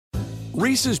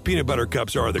Reese's peanut butter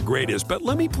cups are the greatest, but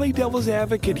let me play devil's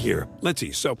advocate here. Let's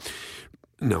see. So,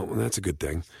 no, that's a good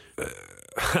thing.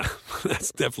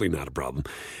 That's definitely not a problem.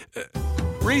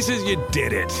 Reese's, you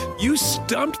did it. You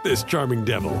stumped this charming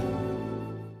devil.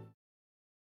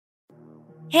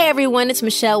 Hey everyone, it's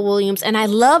Michelle Williams, and I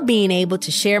love being able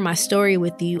to share my story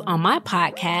with you on my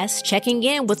podcast, Checking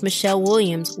In with Michelle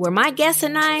Williams, where my guests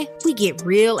and we get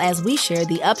real as we share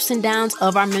the ups and downs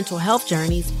of our mental health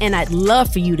journeys, and I'd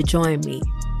love for you to join me.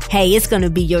 Hey, it's going to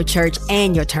be your church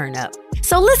and your turn up.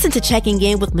 So listen to Checking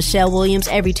In with Michelle Williams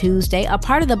every Tuesday, a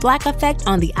part of the Black Effect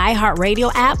on the iHeartRadio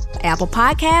app, Apple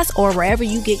Podcasts, or wherever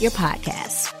you get your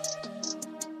podcasts.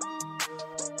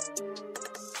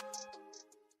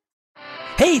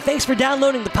 Hey, thanks for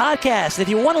downloading the podcast. If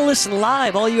you want to listen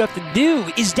live, all you have to do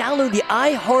is download the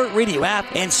iHeartRadio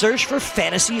app and search for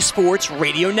Fantasy Sports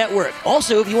Radio Network.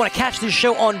 Also, if you want to catch this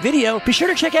show on video, be sure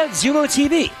to check out Zumo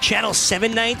TV, channel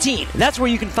 719. That's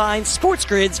where you can find Sports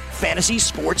Grid's Fantasy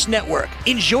Sports Network.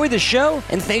 Enjoy the show,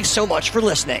 and thanks so much for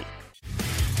listening.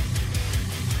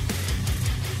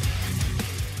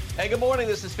 Hey, good morning.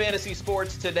 This is Fantasy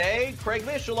Sports Today. Craig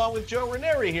Mish along with Joe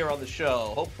Ranieri here on the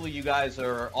show. Hopefully you guys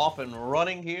are off and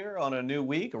running here on a new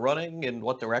week. Running in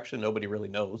what direction, nobody really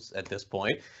knows at this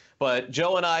point. But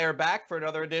Joe and I are back for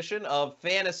another edition of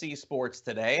Fantasy Sports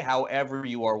Today. However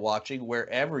you are watching,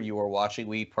 wherever you are watching,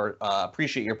 we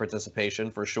appreciate your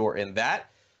participation for sure in that.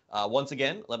 Once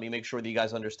again, let me make sure that you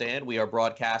guys understand we are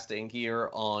broadcasting here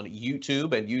on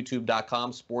YouTube and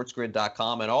youtube.com,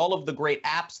 sportsgrid.com, and all of the great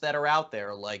apps that are out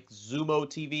there like Zumo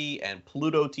TV and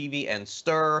Pluto TV and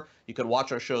Stir. You can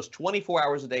watch our shows 24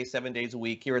 hours a day, 7 days a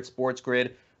week here at Sports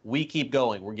Grid. We keep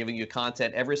going. We're giving you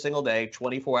content every single day,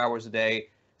 24 hours a day,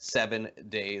 7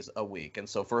 days a week. And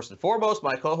so first and foremost,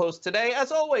 my co-host today,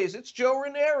 as always, it's Joe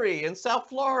Ranieri in South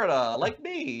Florida, like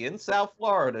me in South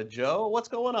Florida. Joe, what's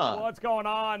going on? What's going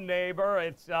on, neighbor?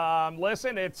 It's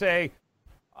listen,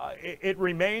 it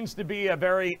remains to be a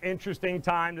very interesting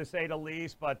time, to say the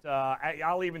least. But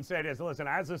I'll even say this: listen,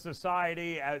 as a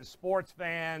society, as sports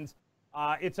fans,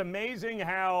 it's amazing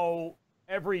how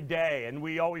every day, and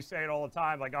we always say it all the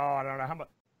time, like, oh, I don't know how much.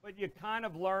 But you kind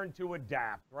of learn to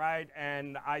adapt, right?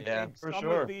 And I think some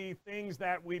of the things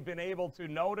that we've been able to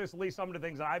notice, at least some of the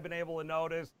things that I've been able to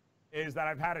notice, is that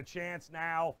I've had a chance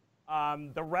now,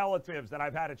 the relatives that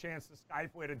I've had a chance to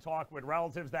Skype with and talk with,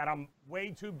 relatives that I'm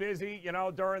way too busy,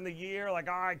 during the year, like,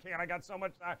 oh, I can't, I got so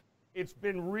much time. It's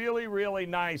been really, really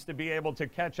nice to be able to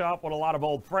catch up with a lot of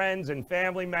old friends and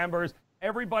family members,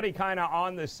 everybody kind of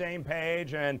on the same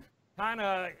page, and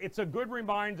it's a good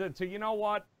reminder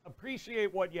to,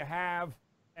 appreciate what you have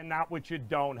and not what you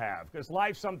don't have. Because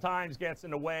life sometimes gets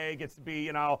in the way, gets to be,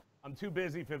 I'm too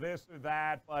busy for this or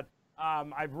that. But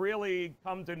I've really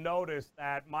come to notice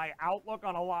that my outlook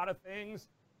on a lot of things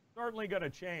certainly going to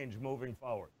change moving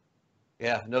forward.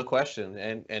 Yeah, no question.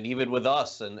 And even with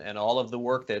us and all of the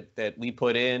work that we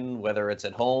put in, whether it's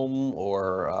at home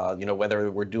or,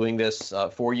 whether we're doing this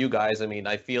for you guys, I mean,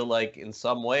 I feel like in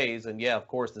some ways, and yeah, of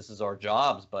course, this is our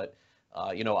jobs, but,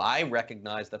 I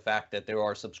recognize the fact that there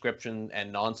are subscription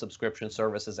and non-subscription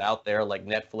services out there like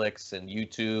Netflix and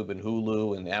YouTube and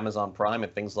Hulu and Amazon Prime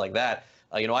and things like that.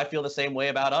 I feel the same way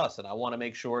about us, and I want to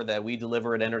make sure that we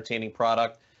deliver an entertaining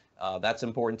product. That's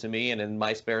important to me. And in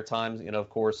my spare time, of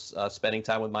course, spending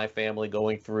time with my family,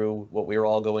 going through what we're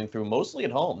all going through, mostly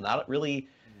at home, not really.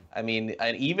 I mean,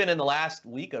 and even in the last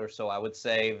week or so, I would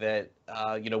say that,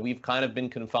 we've kind of been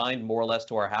confined more or less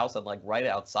to our house and like right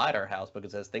outside our house,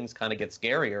 because as things kind of get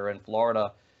scarier, and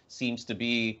Florida seems to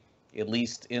be, at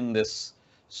least in this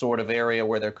sort of area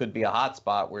where there could be a hot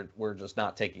spot, we're just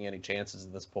not taking any chances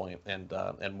at this point, and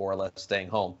more or less staying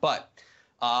home. But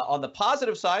on the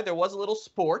positive side, there was a little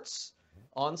sports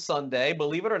on Sunday,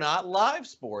 believe it or not, live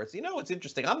sports. It's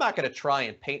interesting. I'm not going to try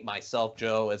and paint myself,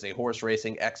 Joe, as a horse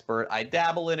racing expert. I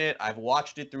dabble in it. I've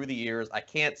watched it through the years. I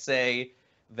can't say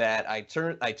that I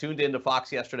tuned into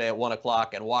Fox yesterday at 1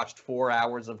 o'clock and watched 4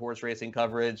 hours of horse racing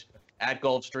coverage at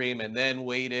Gulfstream and then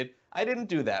waited. I didn't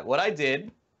do that. What I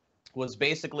did was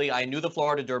basically, I knew the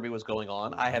Florida Derby was going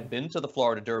on. I have been to the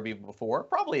Florida Derby before,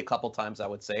 probably a couple times, I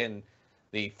would say, and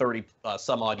the 30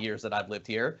 some odd years that I've lived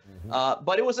here.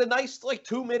 But it was a nice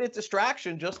 2-minute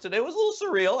distraction just today. It was a little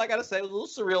surreal. I got to say, it was a little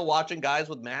surreal watching guys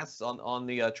with masks on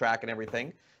the track and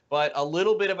everything, but a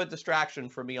little bit of a distraction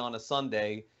for me on a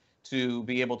Sunday to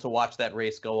be able to watch that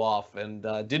race go off, and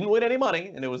didn't win any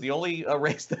money. And it was the only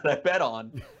race that I bet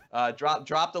on.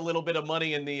 Dropped a little bit of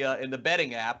money in the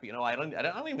betting app. I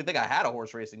don't even think I had a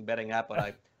horse racing betting app, but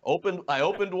I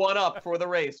opened one up for the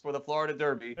race for the Florida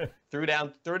Derby, threw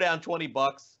down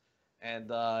 $20, and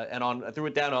threw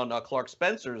it down on Clark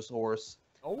Spencer's horse,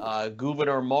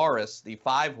 Gouverneur Morris, the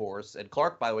 5-horse. And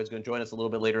Clark, by the way, is going to join us a little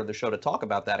bit later in the show to talk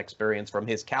about that experience from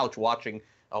his couch watching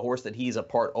a horse that he's a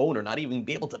part owner, not even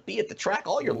be able to be at the track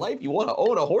all your life. You want to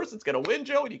own a horse that's going to win,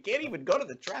 Joe, and you can't even go to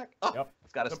the track. Oh,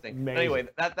 It's got to stink. But anyway,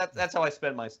 that's how I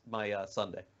spent my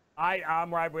Sunday.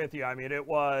 I'm right with you. I mean, it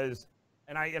was,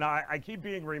 and I keep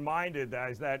being reminded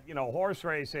that horse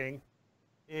racing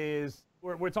is,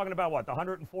 we're talking about what, the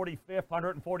 145th,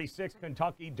 146th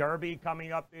Kentucky Derby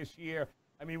coming up this year.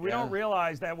 I mean, we don't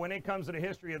realize that when it comes to the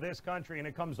history of this country and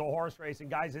it comes to horse racing,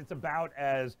 guys, it's about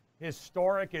as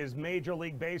historic as Major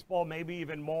League Baseball, maybe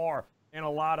even more in a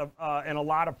lot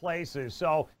of places.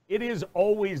 So it is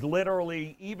always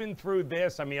literally, even through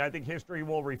this, I mean, I think history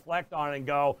will reflect on it and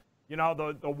go,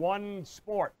 the one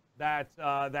sport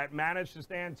that managed to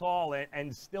stand tall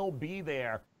and still be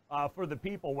there for the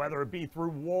people, whether it be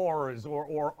through wars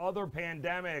or other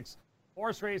pandemics.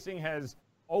 Horse racing has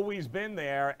always been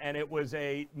there, and it was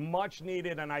a much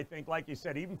needed, and I think, like you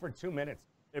said, even for 2 minutes,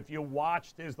 if you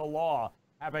watched Is the Law,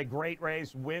 have a great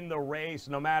race, win the race,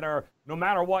 no matter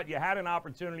what, you had an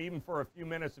opportunity even for a few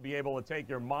minutes to be able to take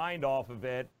your mind off of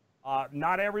it.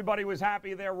 Not everybody was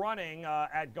happy they're running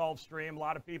at Gulfstream. A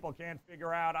lot of people can't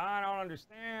figure out, I don't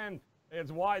understand,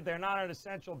 it's why they're not an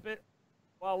essential bit.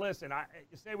 Well, listen,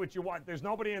 you say what you want. There's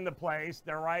nobody in the place.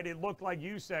 They're right. It looked like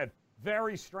you said,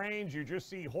 very strange. You just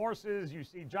see horses, you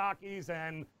see jockeys,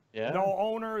 and no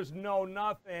owners, no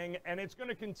nothing. And it's going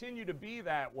to continue to be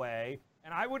that way.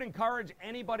 And I would encourage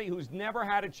anybody who's never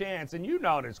had a chance, and you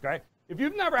know this, Greg, if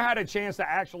you've never had a chance to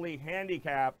actually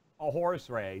handicap a horse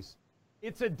race,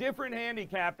 it's a different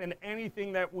handicap than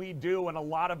anything that we do in a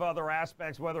lot of other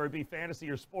aspects, whether it be fantasy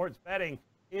or sports betting.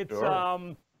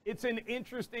 It's an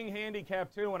interesting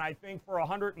handicap, too, and I think for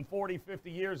 140,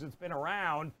 50 years it's been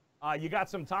around, you got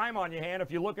some time on your hand. If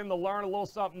you're looking to learn a little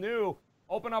something new,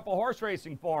 open up a horse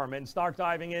racing forum and start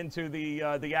diving into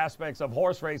the aspects of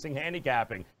horse racing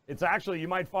handicapping. It's actually, you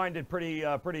might find it pretty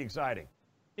exciting.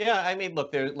 Yeah, I mean,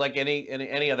 look, there's like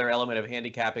any other element of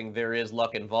handicapping, there is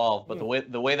luck involved. But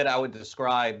the way that I would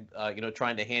describe,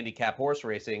 trying to handicap horse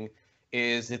racing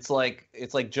is it's like,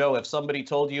 Joe, if somebody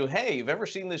told you, hey, you've ever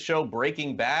seen this show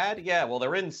Breaking Bad? Yeah, well,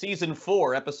 they're in season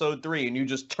 4, episode 3, and you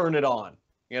just turn it on.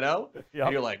 And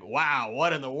you're like, wow,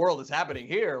 what in the world is happening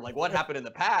here? Like, what happened in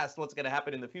the past? What's going to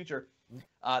happen in the future?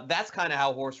 That's kind of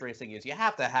how horse racing is. You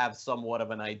have to have somewhat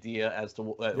of an idea as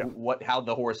to how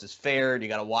the horse is fared. You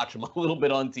got to watch them a little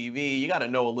bit on TV. You got to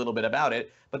know a little bit about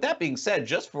it. But that being said,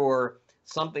 just for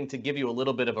something to give you a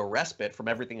little bit of a respite from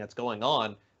everything that's going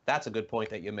on, that's a good point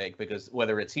that you make, because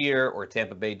whether it's here or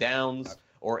Tampa Bay Downs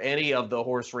or any of the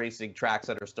horse racing tracks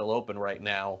that are still open right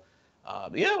now,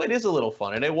 it is a little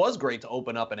fun, and it was great to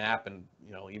open up an app and,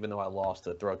 even though I lost,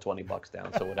 to throw $20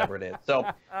 down, so whatever it is. So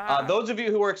those of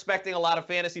you who are expecting a lot of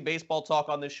fantasy baseball talk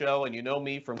on this show, and you know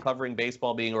me from covering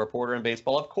baseball, being a reporter in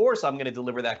baseball, of course I'm going to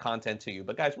deliver that content to you.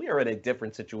 But guys, we are in a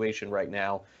different situation right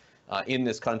now in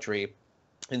this country,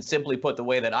 and simply put, the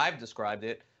way that I've described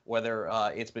it, whether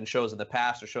it's been shows in the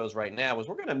past or shows right now, is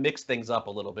we're going to mix things up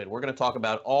a little bit. We're going to talk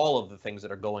about all of the things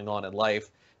that are going on in life,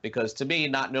 because to me,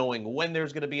 not knowing when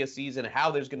there's going to be a season,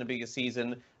 how there's going to be a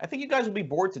season, I think you guys will be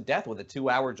bored to death with a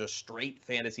 2-hour just straight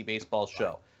fantasy baseball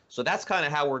show. So that's kind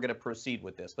of how we're going to proceed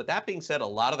with this. But that being said, a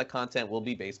lot of the content will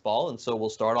be baseball, and so we'll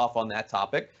start off on that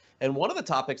topic. And one of the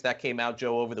topics that came out,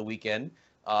 Joe, over the weekend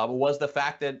was the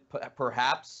fact that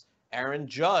perhaps Aaron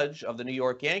Judge of the New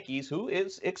York Yankees, who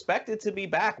is expected to be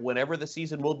back whenever the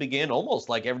season will begin, almost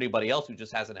like everybody else who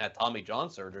just hasn't had Tommy John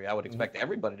surgery. I would expect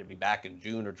everybody to be back in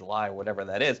June or July or whatever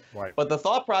that is. Right. But the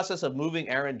thought process of moving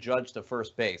Aaron Judge to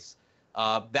first base,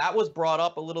 that was brought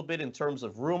up a little bit in terms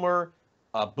of rumor.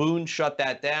 Boone shut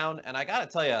that down. And I got to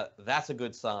tell you, that's a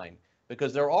good sign,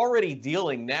 because they're already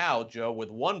dealing now, Joe, with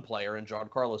one player in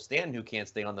Giancarlo Stanton who can't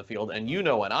stay on the field. And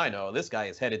and I know this guy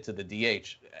is headed to the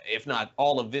DH, if not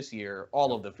all of this year,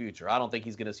 all of the future. I don't think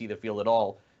he's going to see the field at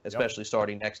all, especially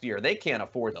starting next year. They can't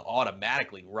afford to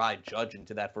automatically ride Judge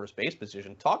into that first base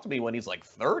position. Talk to me when he's like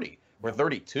 30 or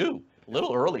 32. A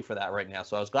little early for that right now.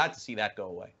 So I was glad to see that go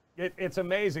away. It's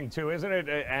amazing, too, isn't it?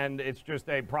 And it's just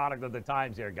a product of the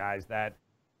times here, guys,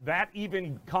 that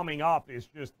even coming up is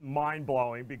just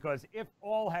mind-blowing, because if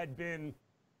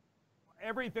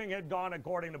everything had gone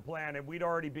according to plan, and we'd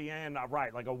already be in,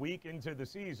 like a week into the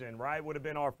season, right? Would have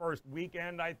been our first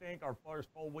weekend, I think, our first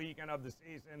full weekend of the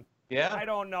season. Yeah. I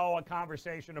don't know, a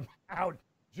conversation about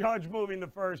Judge moving to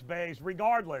first base,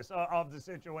 regardless of the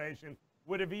situation,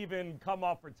 would have even come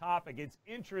up for topic. It's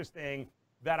interesting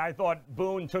that I thought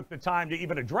Boone took the time to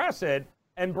even address it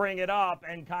and bring it up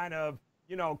and kind of,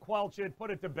 quelch it, put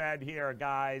it to bed here,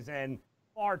 guys, and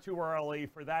far too early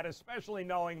for that, especially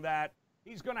knowing that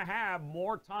he's going to have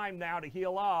more time now to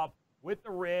heal up with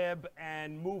the rib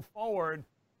and move forward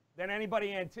than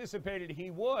anybody anticipated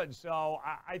he would. So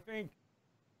I think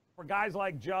for guys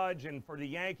like Judge and for the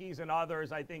Yankees and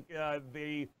others, I think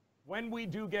when we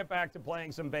do get back to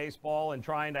playing some baseball and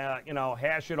trying to,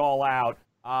 hash it all out,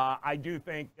 I do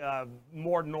think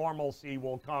more normalcy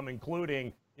will come,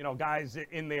 including, guys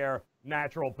in their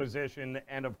natural position,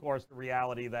 and of course the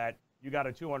reality that you got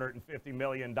a $250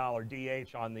 million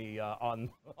DH on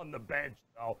the bench.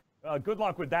 So good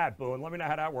luck with that, Boone. Let me know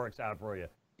how that works out for you.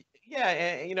 Yeah,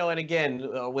 and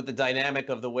again, with the dynamic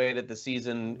of the way that the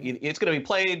season, it's going to be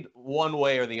played one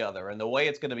way or the other. And the way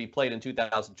it's going to be played in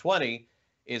 2020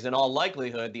 is, in all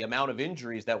likelihood, the amount of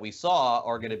injuries that we saw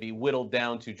are going to be whittled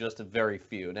down to just a very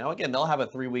few. Now, again, they'll have a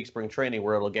 3-week spring training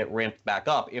where it'll get ramped back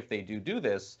up if they do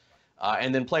this.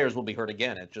 And then players will be hurt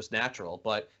again. It's just natural.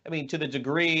 But, I mean, to the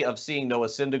degree of seeing Noah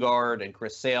Syndergaard and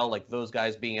Chris Sale, like those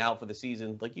guys being out for the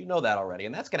season, like you know that already.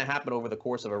 And that's going to happen over the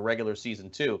course of a regular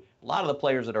season, too. A lot of the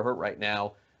players that are hurt right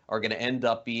now are going to end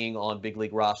up being on big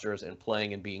league rosters and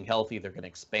playing and being healthy. They're going to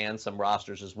expand some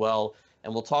rosters as well.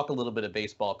 And we'll talk a little bit of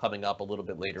baseball coming up a little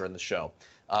bit later in the show.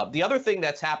 The other thing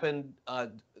that's happened,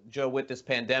 Joe, with this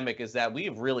pandemic is that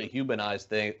we've really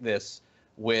humanized this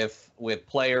with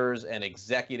players and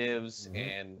executives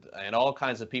and all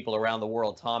kinds of people around the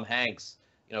world. Tom Hanks,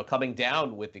 coming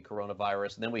down with the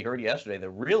coronavirus. And then we heard yesterday the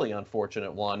really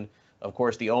unfortunate one, of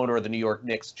course, the owner of the New York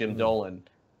Knicks, Jim Dolan.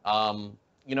 And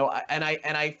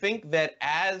I think that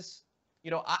as,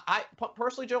 I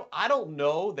personally, Joe, I don't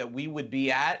know that we would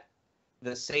be at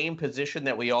the same position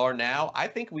that we are now. I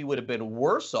think we would have been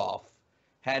worse off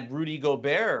had Rudy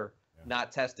Gobert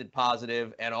not tested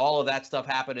positive and all of that stuff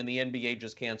happened and the NBA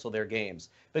just canceled their games.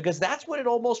 Because that's what it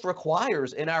almost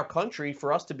requires in our country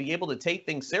for us to be able to take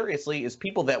things seriously, is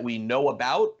people that we know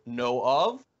about, know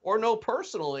of, or know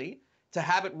personally, to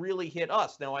have it really hit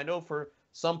us. Now, I know for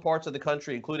some parts of the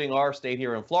country, including our state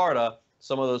here in Florida,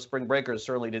 some of those spring breakers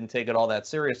certainly didn't take it all that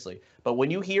seriously. But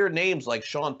when you hear names like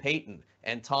Sean Payton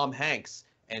and Tom Hanks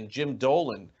and Jim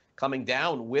Dolan coming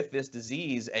down with this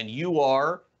disease, and you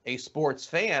are a sports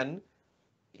fan,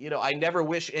 I never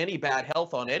wish any bad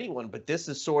health on anyone, but this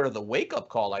is sort of the wake-up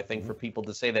call, I think, for people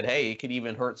to say that, hey, it could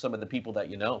even hurt some of the people that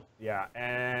you know. Yeah,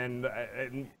 and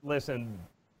listen,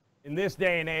 in this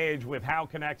day and age, with how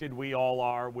connected we all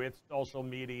are with social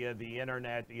media, the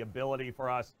internet, the ability for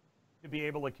us to be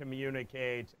able to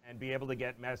communicate and be able to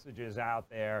get messages out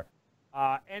there,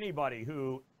 anybody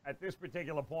who, at this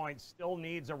particular point, still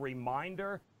needs a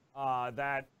reminder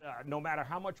that no matter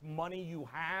how much money you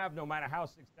have, no matter how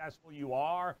successful you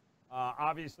are,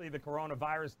 obviously the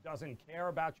coronavirus doesn't care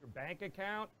about your bank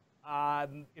account.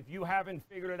 If you haven't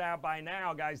figured it out by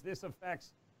now, guys, this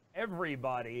affects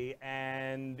everybody.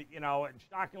 And,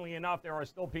 shockingly enough, there are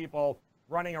still people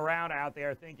running around out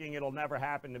there thinking it'll never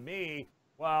happen to me.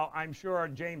 Well, I'm sure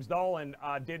James Dolan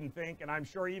didn't think, and I'm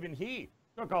sure even he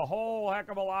took a whole heck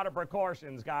of a lot of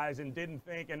precautions, guys, and didn't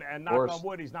think, and knock on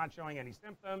wood, he's not showing any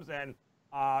symptoms. And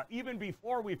even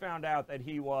before we found out that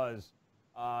he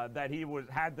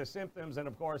had the symptoms, and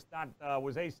of course not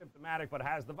was asymptomatic but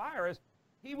has the virus,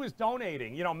 he was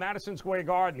donating. Madison Square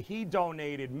Garden, he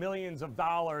donated millions of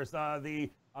dollars. The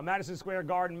Madison Square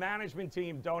Garden management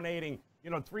team donating,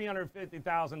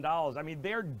 $350,000. I mean,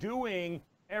 they're doing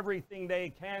everything they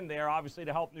can there, obviously,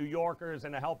 to help New Yorkers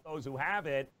and to help those who have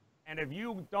it. And if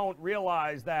you don't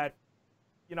realize that,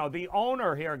 the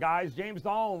owner here, guys, James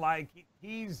Dolan,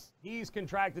 he's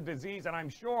contracted disease, and I'm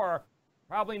sure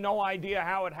probably no idea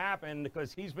how it happened,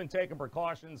 because he's been taking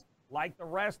precautions like the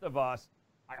rest of us.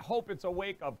 I hope it's a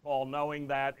wake-up call, knowing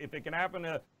that if it can happen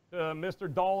to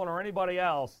Mr. Dolan or anybody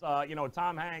else,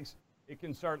 Tom Hanks, it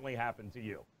can certainly happen to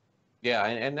you. Yeah,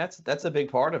 and that's a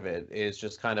big part of it, is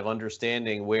just kind of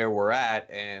understanding where we're at,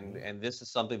 and this is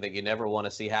something that you never want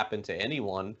to see happen to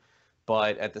anyone.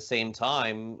 But at the same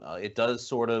time, it does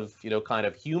sort of, kind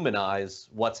of humanize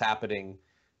what's happening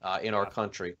in our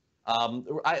country. A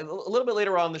little bit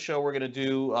later on in the show, we're going to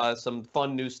do some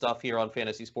fun new stuff here on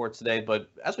Fantasy Sports Today.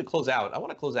 But as we close out, I want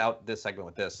to close out this segment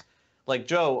with this. Like,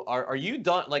 Joe, are you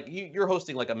done? Like, you're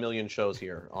hosting like a million shows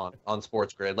here on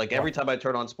Sports Grid. Like, every time I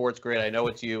turn on Sports Grid, I know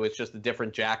it's you. It's just a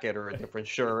different jacket or a different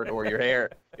shirt, or your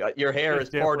hair. Your hair is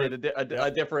parted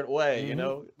a different way,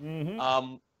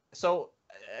 So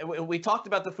we talked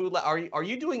about the food. Are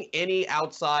you doing any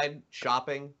outside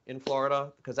shopping in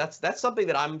Florida? Because that's something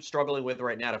that I'm struggling with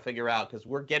right now to figure out, because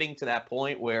we're getting to that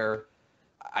point where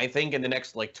I think in the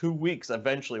next 2 weeks,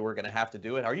 eventually we're going to have to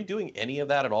do it. Are you doing any of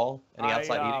that at all? Any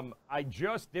outside eating? I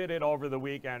just did it over the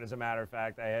weekend. As a matter of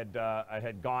fact, I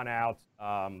had gone out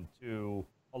to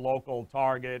a local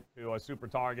Target to a super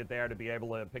Target there to be able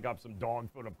to pick up some dog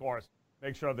food, of course.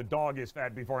 Make sure the dog is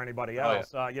fed before anybody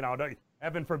else. Oh, yeah.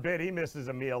 Heaven forbid he misses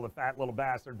a meal, the fat little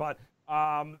bastard. But,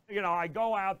 I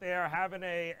go out there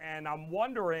and I'm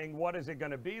wondering what is it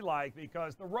going to be like,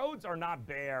 because the roads are not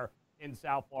bare in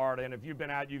South Florida. And if you've been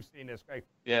out, you've seen this. Craig.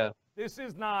 Yeah. This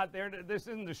isn't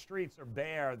the streets are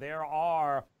bare. There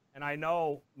are, and I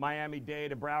know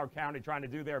Miami-Dade and Broward County trying to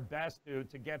do their best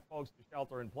to get folks to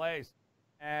shelter in place.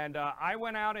 And I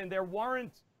went out and it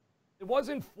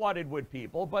wasn't flooded with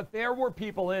people, but there were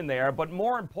people in there. But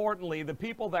more importantly, the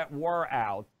people that were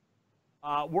out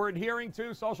were adhering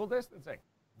to social distancing.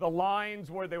 The lines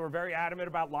they were very adamant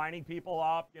about lining people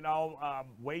up,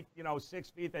 wait, 6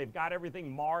 feet. They've got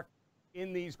everything marked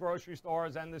in these grocery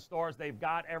stores and the stores. They've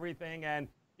got everything. And,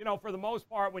 for the most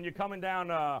part, when you're coming down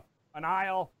an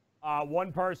aisle,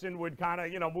 one person would kind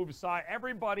of, move aside.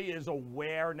 Everybody is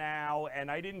aware now,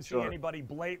 and I didn't see anybody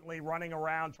blatantly running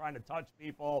around trying to touch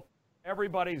people.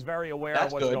 Everybody's very aware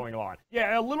of what's going on.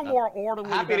 Yeah, a little more orderly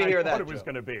than I thought it was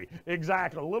going to be.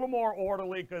 Exactly, a little more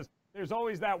orderly, because there's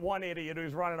always that one idiot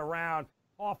who's running around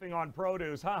coughing on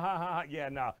produce. Ha, ha, ha. Yeah,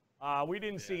 no, we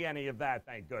didn't see any of that,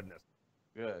 thank goodness.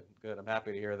 Good. I'm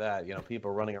happy to hear that.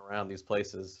 People running around these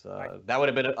places. That would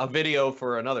have been a video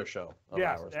for another show.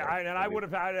 Yes, I would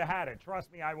have had it.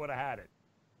 Trust me, I would have had it.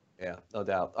 Yeah, no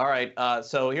doubt. All right,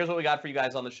 so here's what we got for you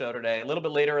guys on the show today. A little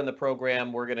bit later in the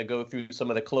program, we're going to go through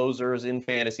some of the closers in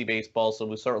fantasy baseball, so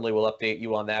we certainly will update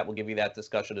you on that. We'll give you that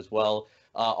discussion as well.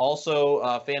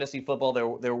 Also, fantasy football,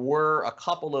 there were a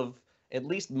couple of at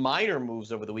least minor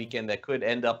moves over the weekend that could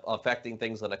end up affecting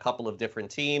things on a couple of different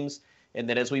teams. And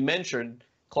then, as we mentioned,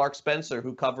 Clark Spencer,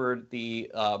 who covered the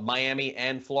Miami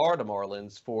and Florida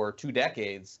Marlins for 2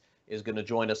 decades, is going to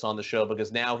join us on the show,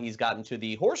 because now he's gotten to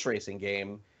the horse racing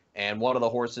game. And one of the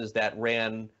horses that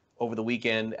ran over the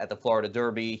weekend at the Florida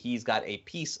Derby, he's got a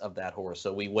piece of that horse.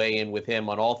 So we weigh in with him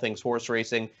on all things horse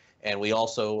racing. And we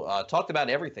also talked about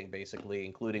everything, basically,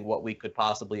 including what we could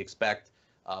possibly expect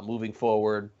moving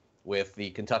forward with the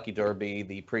Kentucky Derby,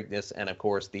 the Preakness, and, of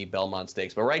course, the Belmont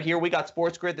Stakes. But right here, we got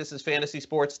Sports Grid. This is Fantasy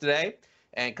Sports Today.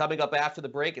 And coming up after the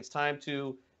break, it's time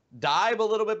to dive a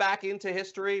little bit back into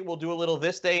history. We'll do a little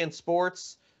This Day in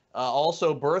Sports.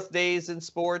 Also, birthdays in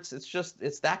sports.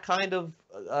 It's that kind of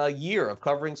year of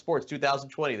covering sports,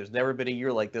 2020. There's never been a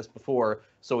year like this before,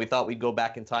 so we thought we'd go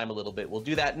back in time a little bit. We'll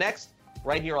do that next,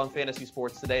 right here on Fantasy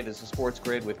Sports Today. This is Sports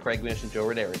Grid with Craig Mish and Joe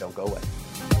Ranieri. Don't go away.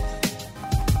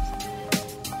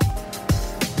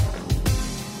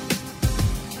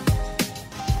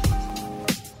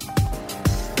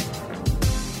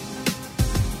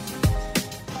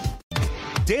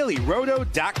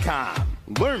 DailyRoto.com.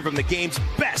 Learn from the game's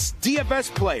best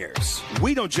DFS players.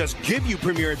 We don't just give you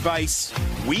premier advice,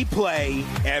 we play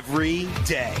every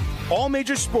day. All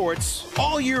major sports,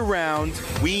 all year round,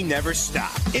 we never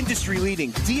stop.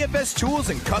 Industry-leading DFS tools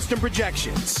and custom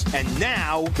projections. And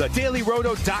now, the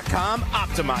DailyRoto.com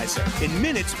Optimizer. In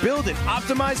minutes, build and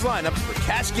optimize lineups for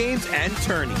cash games and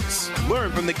tourneys.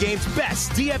 Learn from the game's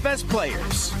best DFS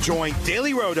players. Join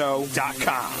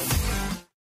DailyRoto.com.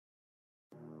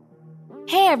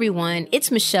 Hey everyone, it's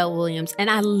Michelle Williams, and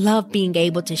I love being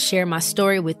able to share my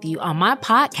story with you on my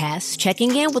podcast,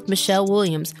 Checking In with Michelle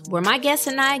Williams, where my guests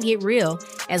and I get real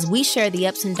as we share the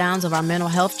ups and downs of our mental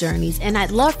health journeys, and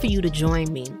I'd love for you to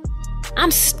join me.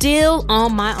 I'm still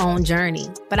on my own journey,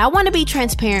 but I want to be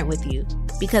transparent with you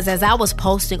because as I was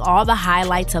posting all the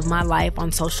highlights of my life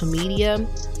on social media,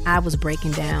 I was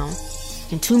breaking down.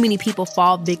 And too many people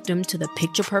fall victim to the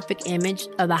picture-perfect image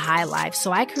of the high life,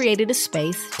 so I created a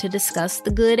space to discuss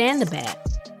the good and the bad.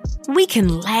 We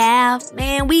can laugh,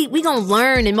 man, we gonna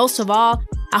learn, and most of all,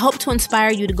 I hope to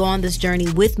inspire you to go on this journey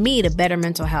with me to better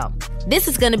mental health. This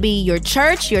is gonna be your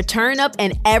church, your turn-up,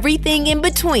 and everything in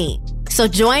between. So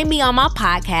join me on my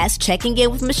podcast, Checking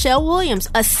In with Michelle Williams,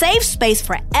 a safe space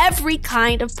for every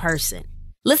kind of person.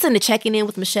 Listen to Checking In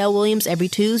with Michelle Williams every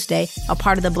Tuesday, a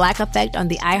part of the Black Effect on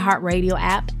the iHeartRadio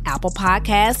app, Apple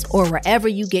Podcasts, or wherever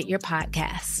you get your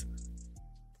podcasts.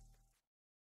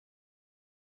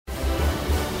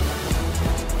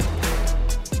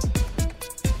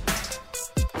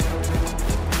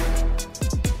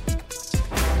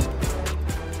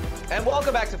 And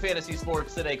welcome back to Fantasy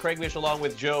Sports Today. Craig Mish along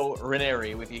with Joe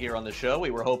Ranieri with you here on the show.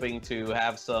 We were hoping to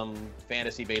have some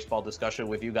fantasy baseball discussion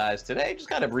with you guys today, just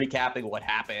kind of recapping what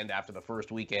happened after the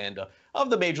first weekend of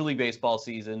the Major League Baseball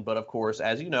season. But of course,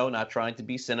 as you know, not trying to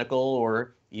be cynical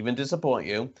or even disappoint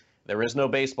you, there is no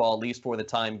baseball, at least for the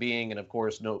time being. And of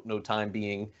course, no time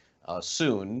being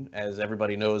soon. As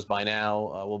everybody knows by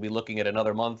now, we'll be looking at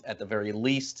another month at the very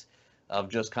least of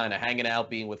just kind of hanging out,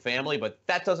 being with family. But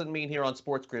that doesn't mean here on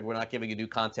Sports Grid we're not giving you new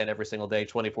content every single day,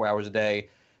 24 hours a day,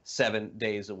 7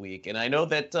 days a week. And I know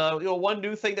that one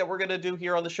new thing that we're going to do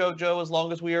here on the show, Joe, as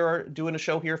long as we are doing a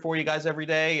show here for you guys every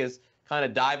day, is kind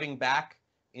of diving back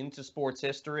into sports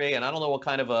history. And I don't know what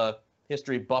kind of a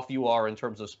history buff you are in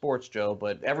terms of sports, Joe,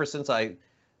 but ever since I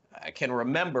can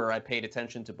remember, I paid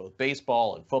attention to both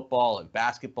baseball and football and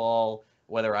basketball,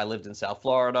 whether I lived in South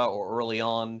Florida or early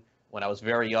on when I was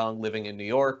very young living in New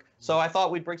York. So I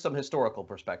thought we'd bring some historical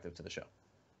perspective to the show.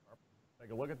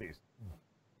 Take a look at these.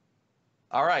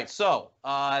 All right, so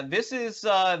this is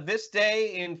this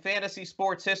day in fantasy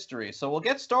sports history. So we'll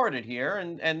get started here,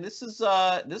 and this is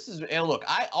and look,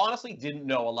 I honestly didn't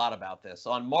know a lot about this.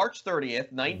 On March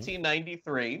 30th,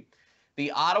 1993,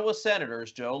 the Ottawa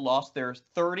Senators, Joe, lost their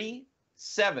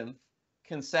 37th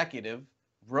consecutive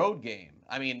road game.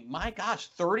 I mean, my gosh,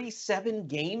 37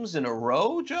 games in a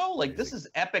row, Joe? Like, this is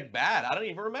epic bad. I don't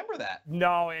even remember that.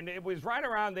 No, and it was right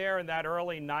around there in that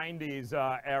early 90s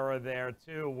era there,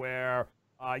 too, where,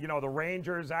 the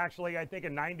Rangers actually, I think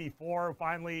in 94,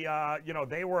 finally,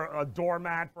 they were a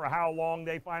doormat for how long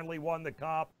they finally won the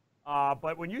Cup.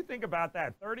 But when you think about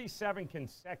that, 37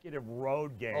 consecutive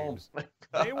road games,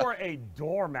 they were a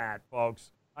doormat,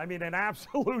 folks. I mean, an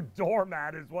absolute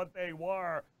doormat is what they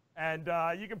were. And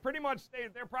you can pretty much say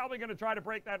they're probably going to try to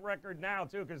break that record now,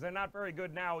 too, because they're not very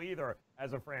good now either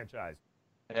as a franchise.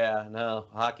 Yeah, no,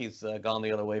 hockey's gone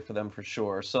the other way for them for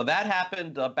sure. So that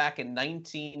happened back in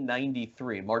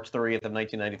 1993, March 30th of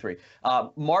 1993.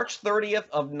 March 30th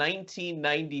of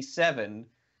 1997,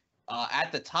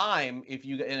 at the time,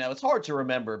 it's hard to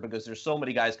remember because there's so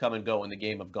many guys come and go in the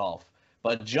game of golf.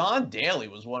 But John Daly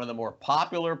was one of the more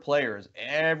popular players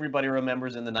everybody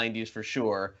remembers in the 90s for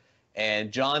sure.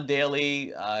 And John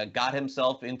Daly got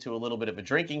himself into a little bit of a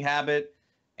drinking habit.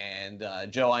 And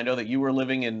Joe, I know that you were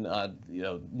living in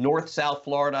north-south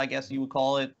Florida, I guess you would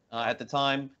call it, at the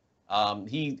time.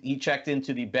 He checked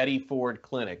into the Betty Ford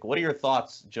Clinic. What are your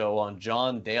thoughts, Joe, on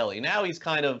John Daly? Now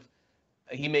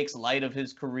he makes light of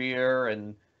his career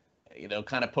and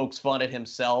kind of pokes fun at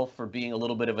himself for being a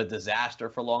little bit of a disaster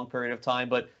for a long period of time.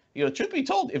 But truth be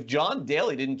told, if John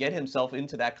Daly didn't get himself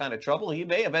into that kind of trouble, he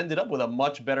may have ended up with a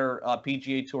much better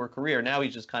PGA Tour career. Now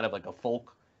he's just kind of like a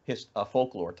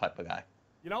folklore type of guy.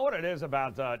 You know what it is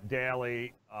about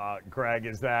Daly, Greg,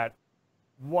 is that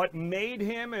what made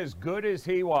him as good as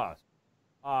he was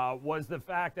the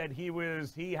fact that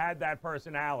he had that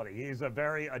personality. He's a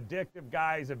very addictive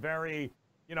guy. He's a very,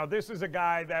 this is a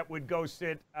guy that would go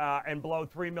sit and blow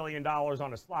 $3 million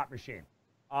on a slot machine.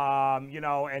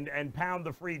 And pound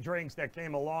the free drinks that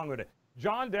came along with it.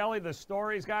 John Daly, the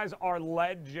stories, guys, are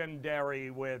legendary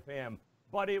with him.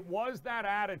 But it was that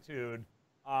attitude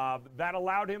that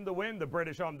allowed him to win the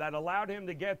British Open, that allowed him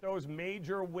to get those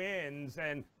major wins.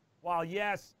 And while,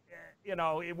 yes,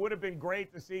 it would have been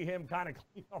great to see him kind of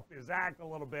clean up his act a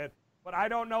little bit, but I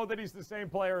don't know that he's the same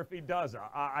player if he does.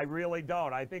 I really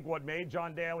don't. I think what made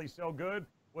John Daly so good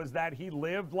was that he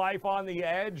lived life on the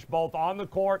edge, both on the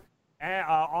court,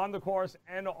 on the course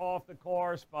and off the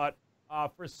course. But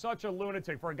for such a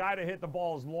lunatic, for a guy to hit the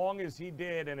ball as long as he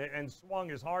did and swung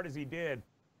as hard as he did,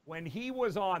 when he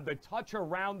was on the touch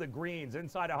around the greens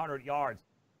inside 100 yards,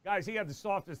 guys, he had the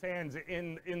softest hands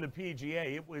in the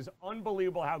PGA. It was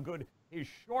unbelievable how good his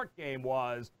short game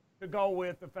was to go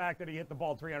with the fact that he hit the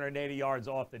ball 380 yards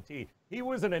off the tee. He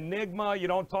was an enigma.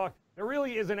 There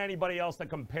really isn't anybody else to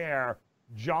compare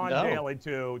John Daly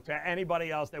to anybody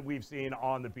else that we've seen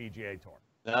on the PGA Tour.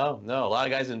 No. A lot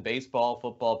of guys in baseball,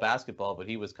 football, basketball, but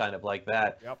he was kind of like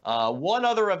that. Yep. One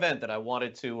other event that I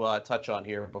wanted to touch on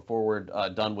here before we're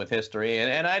done with history,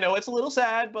 and I know it's a little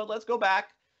sad, but let's go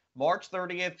back. March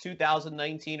 30th,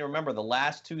 2019. Remember, the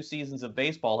last 2 seasons of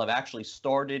baseball have actually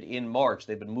started in March.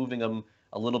 They've been moving them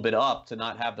a little bit up to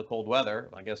not have the cold weather.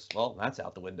 I guess, well, that's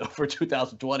out the window for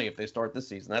 2020 if they start this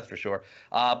season, that's for sure.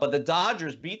 But the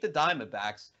Dodgers beat the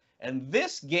Diamondbacks. And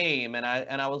this game, and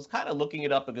I was kind of looking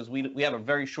it up because we have a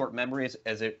very short memory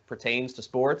as it pertains to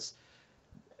sports.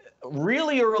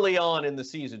 Really early on in the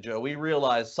season, Joe, we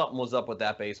realized something was up with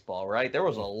that baseball, right? There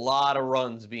was a lot of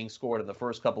runs being scored in the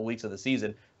first couple weeks of the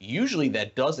season. Usually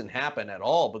that doesn't happen at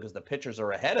all because the pitchers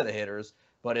are ahead of the hitters.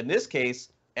 But in this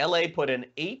case, LA put an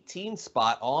 18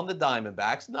 spot on the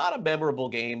Diamondbacks. Not a memorable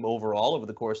game overall over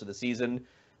the course of the season.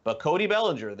 But Cody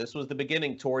Bellinger, this was the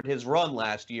beginning toward his run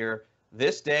last year.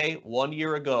 This day, 1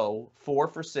 year ago, 4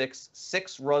 for 6,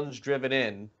 6 runs driven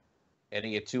in, and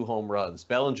he had 2 home runs.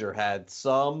 Bellinger had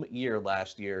some year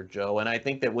last year, Joe, and I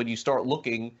think that when you start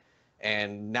looking,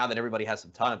 and now that everybody has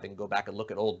some time, they can go back and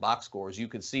look at old box scores, you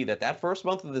can see that first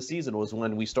month of the season was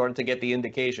when we started to get the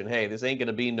indication, hey, this ain't going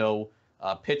to be no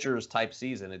pitchers type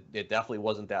season. It definitely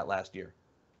wasn't that last year.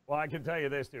 Well, I can tell you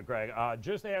this too, Craig.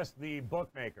 Just ask the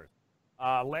bookmakers.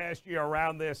 Last year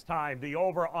around this time, the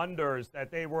over-unders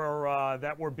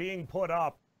that were being put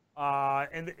up,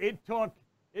 and it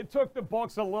took the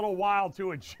books a little while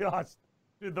to adjust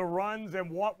to the runs and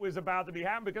what was about to be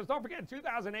happening. Because don't forget,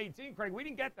 2018, Craig, we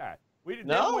didn't get that. It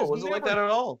wasn't like that at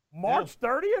all. March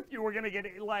 30th, you were going to get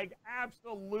it. Like,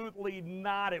 absolutely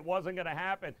not. It wasn't going to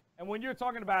happen. And when you're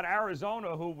talking about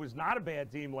Arizona, who was not a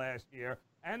bad team last year,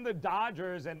 and the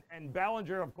Dodgers, and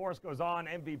Bellinger, of course, goes on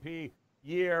MVP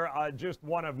year, just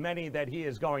one of many that he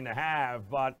is going to have.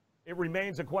 But it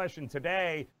remains a question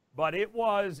today. But it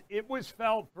was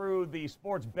felt through the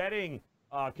sports betting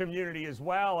community as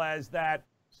well, as that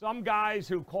some guys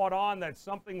who caught on that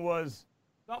something was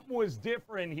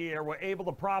different here were able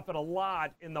to profit a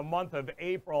lot in the month of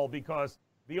April, because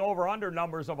the over-under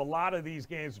numbers of a lot of these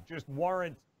games just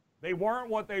weren't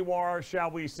what they were,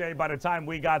 shall we say, by the time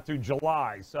we got to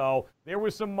July. So there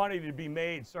was some money to be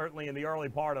made, certainly, in the early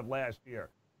part of last year.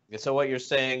 So what you're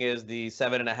saying is the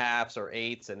 7.5s or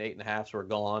 8s and 8.5s were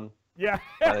gone? Yeah.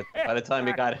 By the time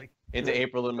you got into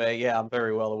April and May, yeah, I'm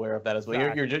very well aware of that as well.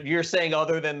 Exactly. You're saying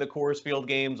other than the Coors Field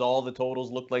games, all the totals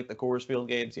looked like the Coors Field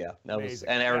games? Yeah, that was,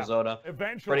 and Arizona. Yeah.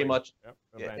 Eventually. Pretty much.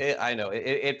 Yep, I know.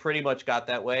 It pretty much got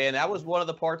that way, and that was one of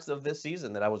the parts of this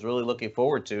season that I was really looking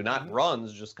forward to. Not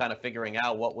runs, just kind of figuring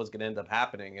out what was going to end up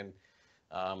happening. And,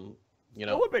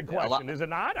 still a big question, is it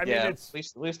not? I mean, it's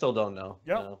we still don't know.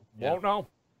 Yep. Won't know.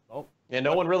 Oh. And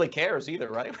no one really cares either,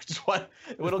 right?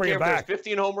 We don't care if there's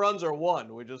 15 home runs or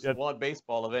 1. We just want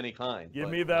baseball of any kind. Give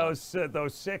me those 6s,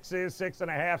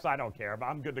 6.5s. I don't care, but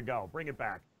I'm good to go. Bring it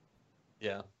back.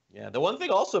 Yeah. The one thing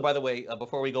also, by the way,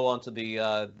 before we go on to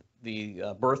the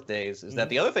birthdays, is that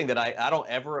the other thing that I don't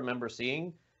ever remember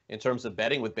seeing in terms of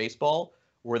betting with baseball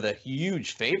were the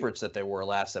huge favorites that there were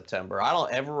last September. I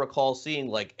don't ever recall seeing,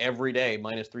 like, every day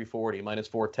minus 340, minus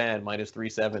 410, minus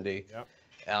 370. Yep.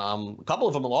 A couple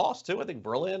of them lost too. I think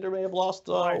Verlander may have lost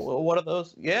one of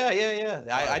those. Yeah.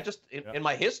 I just in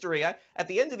my history, at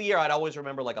the end of the year, I'd always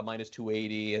remember like a minus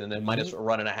 280 and then minus a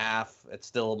run and a half. It's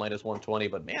still minus 120,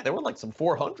 but man, there were like some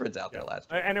 400s out there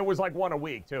last year. And it was like one a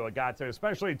week too. It got to,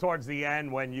 especially towards the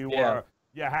end when you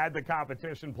had the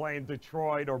competition playing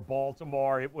Detroit or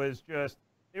Baltimore. It was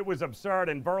absurd.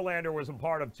 And Verlander was a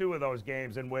part of 2 of those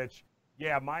games in which.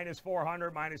 Yeah, minus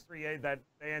 400, minus 380 that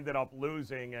they ended up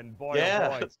losing, and boy, oh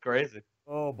boy, that's crazy.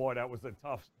 Oh boy, that was a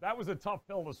tough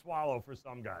pill to swallow for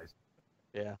some guys.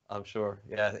 Yeah, I'm sure.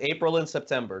 Yeah, April and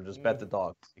September, just bet the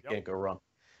dogs. You can't go wrong.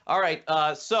 All right.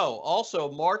 So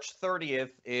also March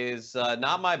 30th is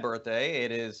not my birthday.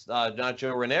 It is not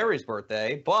Joe Ranieri's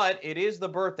birthday, but it is the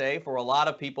birthday for a lot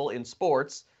of people in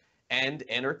sports and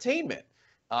entertainment.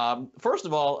 First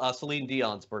of all, Celine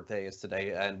Dion's birthday is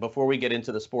today. And before we get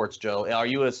into the sports, Joe, are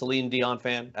you a Celine Dion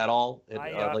fan at all?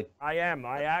 I am.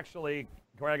 I actually,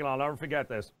 Craig, and I'll never forget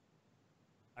this.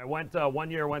 I went one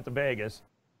year to Vegas,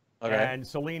 and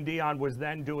Celine Dion was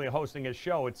then hosting a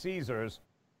show at Caesars.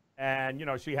 And,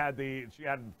 she had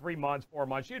 3 months, 4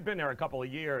 months. She had been there a couple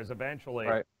of years eventually.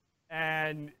 Right.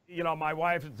 And, my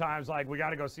wife at times like, we got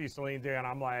to go see Celine Dion.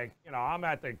 I'm like, I'm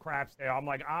at the craps there. I'm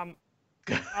like, I'm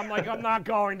not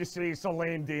going to see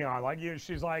Celine Dion.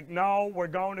 She's like, no, we're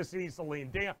going to see Celine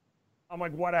Dion. I'm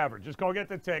like, whatever, just go get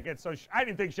the ticket. So I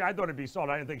thought it'd be sold.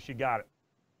 I didn't think she got it.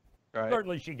 Right.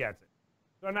 Certainly she gets it.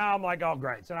 So now I'm like, oh,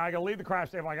 great. So now I got to leave the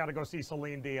craft table. I got to go see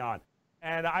Celine Dion.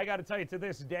 And I got to tell you, to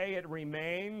this day, it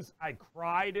remains. I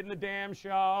cried in the damn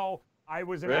show. I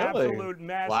was an absolute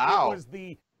mess. Wow. It was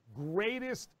the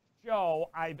greatest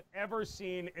show I've ever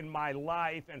seen in my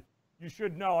life. And you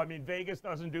should know, I mean, Vegas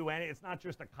doesn't do any. It's not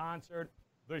just a concert.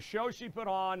 The show she put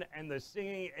on and the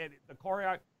singing, the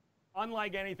choreography,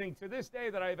 unlike anything to this day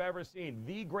that I've ever seen.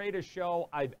 The greatest show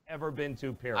I've ever been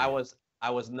to, period. I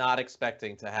was not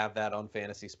expecting to have that on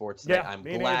Fantasy Sports today. Yeah,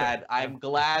 I'm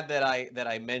glad that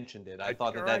I mentioned it. I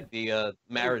thought that the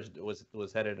marriage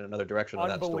was headed in another direction with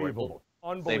that story. Unbelievable.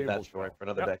 Save that story for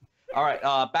another day. All right,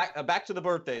 back to the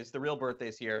birthdays, the real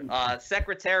birthdays here.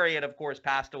 Secretariat, of course,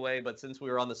 passed away, but since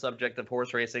we were on the subject of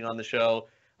horse racing on the show,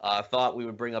 thought we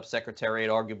would bring up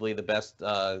Secretariat, arguably the best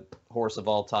horse of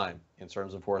all time in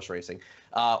terms of horse racing.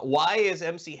 Why is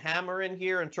MC Hammer in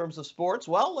here in terms of sports?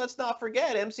 Well, let's not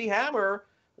forget, MC Hammer,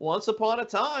 once upon a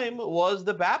time, was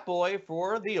the bat boy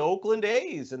for the Oakland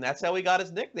A's, and that's how he got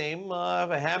his nickname,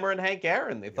 Hammer and Hank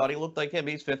Aaron. They thought he looked like him.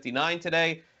 He's 59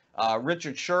 today.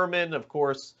 Richard Sherman, of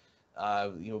course,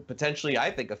 potentially, I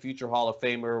think, a future Hall of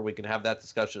Famer. We can have that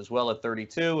discussion as well at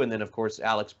 32. And then, of course,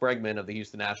 Alex Bregman of the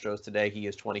Houston Astros today. He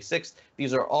is 26.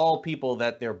 These are all people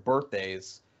that their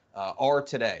birthdays are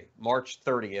today, March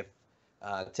 30th.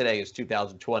 Today is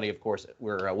 2020. Of course,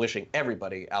 we're wishing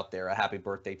everybody out there a happy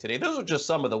birthday today. Those are just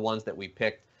some of the ones that we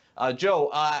picked. Joe,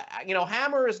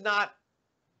 Hammer is not,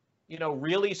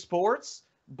 really sports,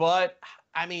 but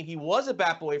I mean, he was a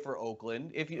bat boy for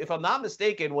Oakland. If I'm not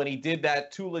mistaken, when he did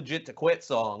that "Too Legit to Quit"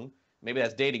 song, maybe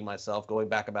that's dating myself, going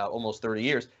back about almost 30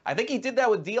 years. I think he did that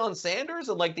with Deion Sanders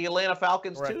and like the Atlanta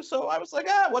Falcons too. So I was like,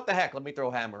 what the heck? Let me throw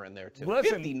Hammer in there too.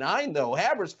 Listen, 59 though.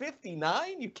 Hammer's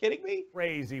 59. You kidding me?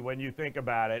 Crazy when you think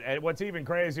about it. And what's even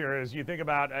crazier is you think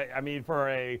about, for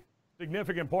a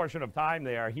significant portion of time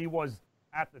there, he was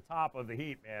at the top of the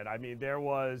heap, man. I mean,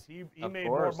 he made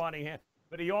more money.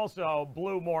 But he also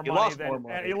blew more money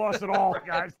than he lost it all,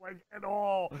 guys. Like it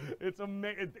all. It's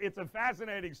a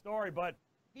fascinating story. But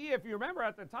if you remember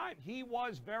at the time, he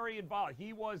was very involved.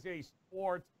 He was a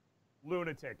sports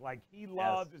lunatic. Like he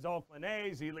loved his Oakland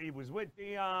A's. He was with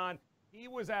Deion. He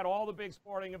was at all the big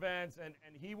sporting events, and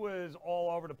he was all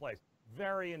over the place.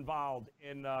 Very involved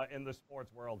in the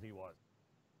sports world. He was.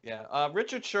 Yeah,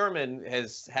 Richard Sherman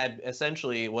has had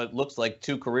essentially what looks like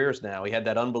 2 careers now. He had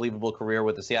that unbelievable career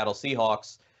with the Seattle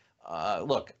Seahawks.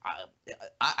 Look,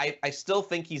 I still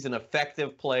think he's an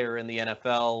effective player in the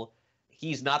NFL.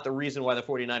 He's not the reason why the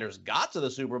 49ers got to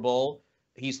the Super Bowl.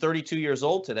 He's 32 years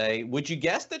old today. Would you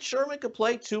guess that Sherman could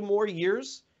play 2 more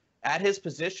years at his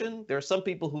position? There are some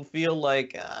people who feel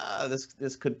like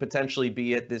this could potentially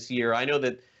be it this year. I know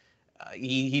that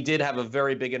he did have a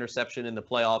very big interception in the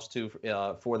playoffs too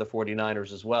for the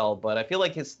 49ers as well. But I feel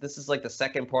like this is like the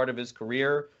second part of his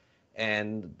career.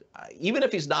 And even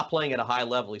if he's not playing at a high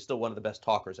level, he's still one of the best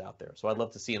talkers out there. So I'd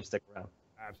love to see him stick around.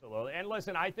 Absolutely. And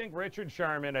listen, I think Richard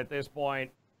Sherman at this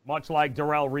point, much like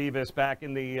Darrelle Revis back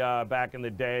in the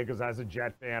day, because as a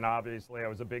Jet fan, obviously, I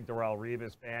was a big Darrelle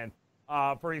Revis fan.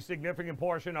 For a significant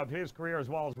portion of his career, as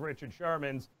well as Richard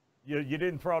Sherman's, you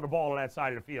didn't throw the ball on that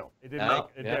side of the field. It didn't make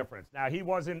a difference. Now, he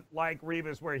wasn't like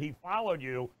Revis where he followed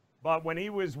you, but when he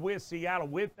was with Seattle,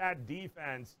 with that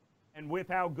defense and with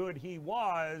how good he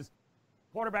was,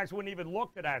 quarterbacks wouldn't even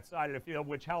look to that side of the field,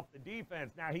 which helped the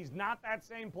defense. Now, he's not that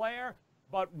same player,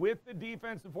 but with the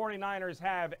defense the 49ers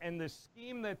have and the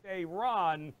scheme that they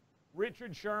run,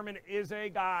 Richard Sherman is a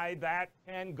guy that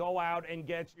can go out and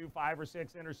get you 5 or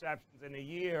 6 interceptions in a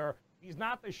year. He's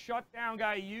not the shutdown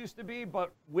guy he used to be,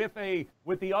 but with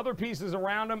the other pieces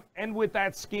around him and with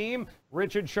that scheme,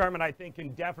 Richard Sherman, I think,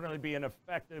 can definitely be an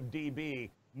effective DB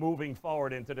moving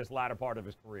forward into this latter part of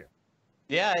his career.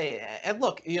 Yeah, and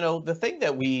look, the thing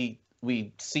that we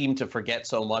seem to forget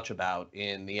so much about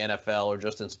in the NFL or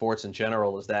just in sports in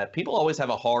general is that people always have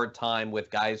a hard time with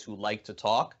guys who like to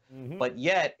talk, but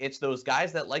yet it's those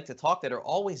guys that like to talk that are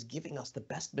always giving us the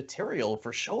best material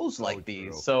for shows like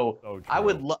these. So I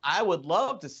would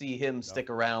love to see him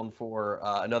stick around for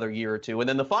another year or two. And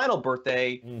then the final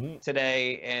birthday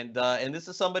today, and this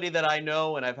is somebody that I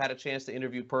know and I've had a chance to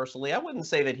interview personally. I wouldn't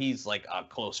say that he's like a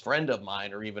close friend of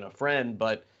mine or even a friend,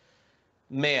 but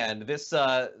man,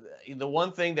 the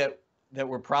one thing that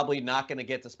we're probably not going to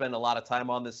get to spend a lot of time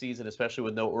on this season, especially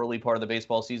with no early part of the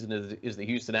baseball season, is the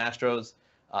Houston Astros.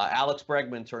 Alex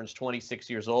Bregman turns 26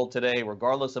 years old today,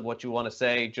 regardless of what you want to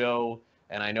say, Joe.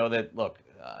 And I know that, look,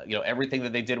 everything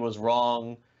that they did was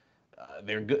wrong.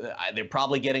 They're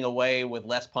probably getting away with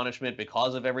less punishment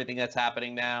because of everything that's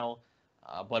happening now.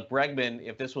 But Bregman,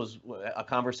 if this was a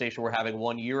conversation we're having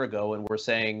 1 year ago and we're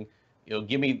saying,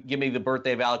 give me the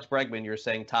birthday of Alex Bregman, you're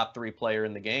saying top 3 player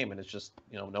in the game. And it's just,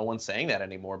 no one's saying that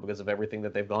anymore because of everything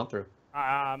that they've gone through.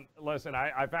 Listen,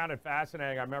 I found it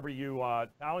fascinating. I remember you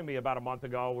telling me about a month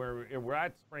ago we're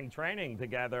at spring training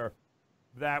together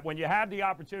that when you had the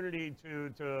opportunity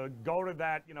to go to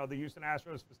that, the Houston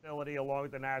Astros facility along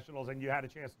with the Nationals and you had a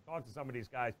chance to talk to some of these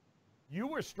guys, you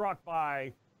were struck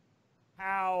by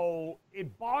how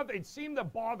it seemed to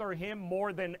bother him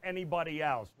more than anybody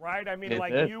else, right? I mean, in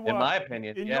my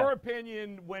opinion, your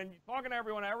opinion, when you're talking to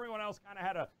everyone else kind of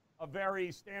had a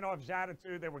very standoffish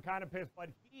attitude. They were kind of pissed, but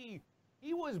he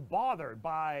was bothered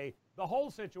by the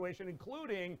whole situation,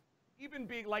 including even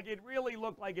being like, it really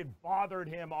looked like it bothered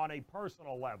him on a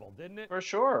personal level, didn't it? For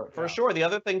sure. The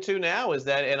other thing too now is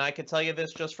that, and I can tell you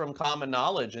this just from common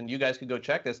knowledge, and you guys could go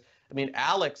check this. I mean,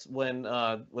 Alex, when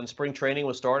spring training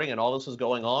was starting and all this was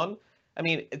going on, I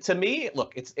mean, to me,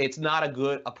 look, it's not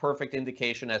a perfect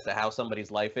indication as to how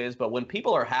somebody's life is, but when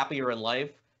people are happier in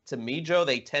life, to me, Joe,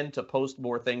 they tend to post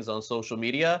more things on social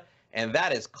media, and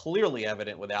that is clearly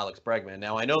evident with Alex Bregman.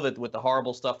 Now, I know that with the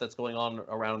horrible stuff that's going on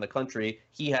around the country,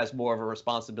 he has more of a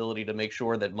responsibility to make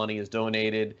sure that money is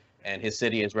donated and his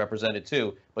city is represented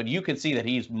too, but you can see that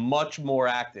he's much more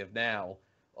active now.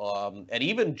 And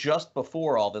even just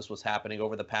before all this was happening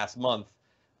over the past month,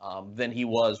 than he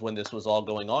was when this was all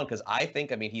going on. Because I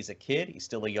think, I mean, he's a kid. He's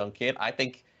still a young kid. I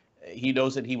think he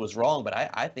knows that he was wrong, but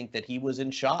I think that he was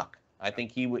in shock. I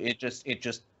think it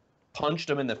just punched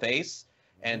him in the face.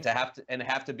 And to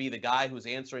have to be the guy who's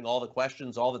answering all the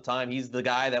questions all the time. He's the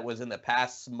guy that was in the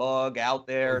past smug out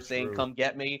there saying, "Come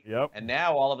get me." Yep. And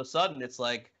now all of a sudden it's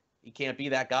like he can't be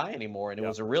that guy anymore. And it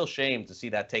was a real shame to see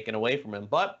that taken away from him.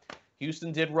 But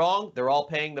Houston did wrong. They're all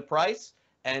paying the price.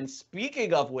 And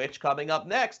speaking of which, coming up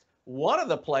next, one of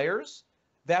the players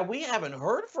that we haven't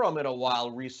heard from in a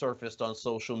while resurfaced on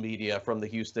social media from the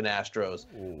Houston Astros.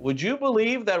 Ooh. Would you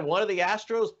believe that one of the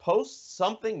Astros posts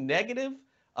something negative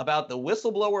about the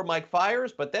whistleblower Mike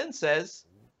Fiers, but then says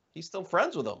he's still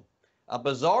friends with him? A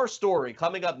bizarre story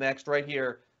coming up next right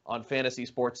here on Fantasy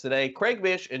Sports Today. Craig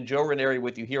Mish and Joe Ranieri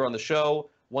with you here on the show.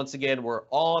 Once again, we're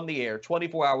on the air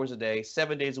 24 hours a day,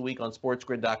 7 days a week on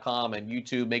SportsGrid.com and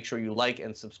YouTube. Make sure you like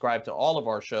and subscribe to all of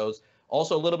our shows.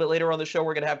 Also, a little bit later on the show,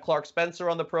 we're going to have Clark Spencer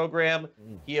on the program.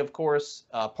 He, of course,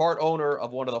 part owner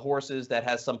of one of the horses that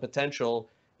has some potential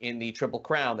in the Triple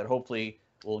Crown that hopefully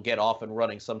will get off and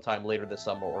running sometime later this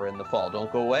summer or in the fall.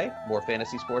 Don't go away. More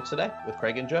Fantasy Sports Today with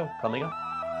Craig and Joe coming up.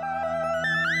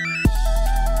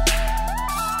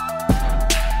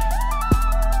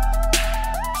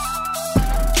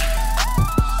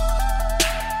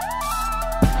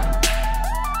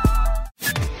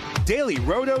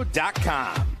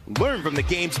 DailyRoto.com. Learn from the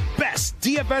game's best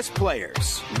DFS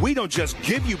players. We don't just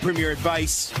give you premier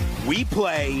advice, we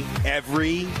play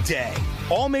every day.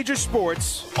 All major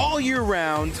sports, all year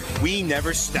round, we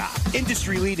never stop.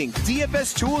 Industry-leading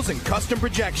DFS tools and custom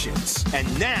projections.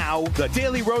 And now, the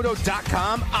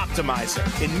DailyRoto.com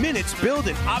Optimizer. In minutes, build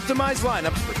and optimize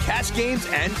lineups for cash games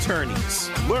and tourneys.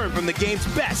 Learn from the game's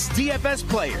best DFS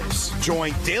players.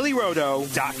 Join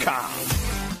DailyRoto.com.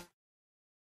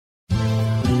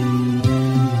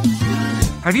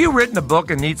 Have you written a book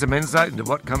and need some insight into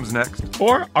what comes next?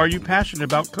 Or are you passionate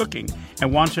about cooking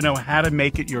and want to know how to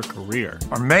make it your career?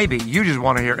 Or maybe you just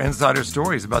want to hear insider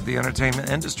stories about the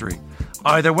entertainment industry.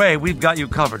 Either way, we've got you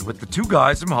covered with the Two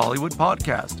Guys from Hollywood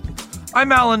podcast.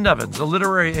 I'm Alan Nevins, a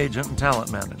literary agent and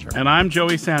talent manager. And I'm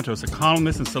Joey Santos, a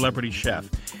columnist and celebrity chef.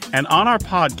 And on our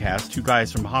podcast, Two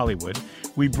Guys from Hollywood,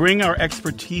 we bring our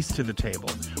expertise to the table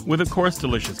with, of course,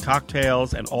 delicious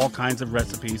cocktails and all kinds of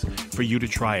recipes for you to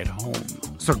try at home.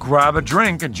 So grab a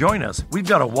drink and join us. We've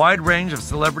got a wide range of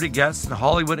celebrity guests and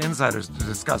Hollywood insiders to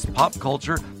discuss pop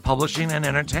culture, publishing, and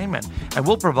entertainment. And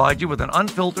we'll provide you with an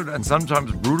unfiltered and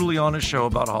sometimes brutally honest show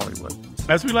about Hollywood.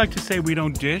 As we like to say, we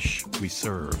don't dish, we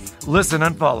serve. Listen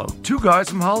and follow Two Guys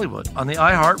from Hollywood on the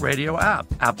iHeartRadio app,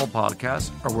 Apple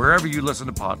Podcasts, or wherever you listen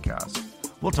to podcasts.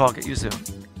 We'll talk at you soon.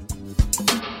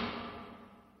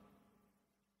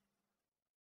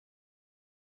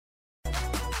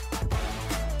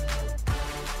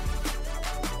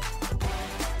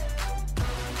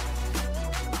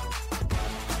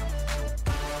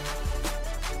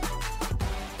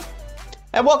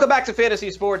 And welcome back to Fantasy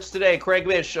Sports Today. Craig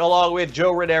Mish along with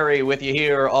Joe Ranieri with you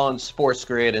here on Sports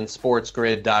Grid and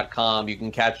SportsGrid.com. You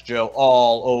can catch Joe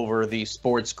all over the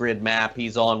Sports Grid map.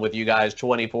 He's on with you guys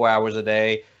 24 hours a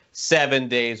day, 7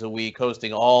 days a week,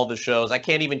 hosting all the shows. I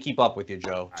can't even keep up with you,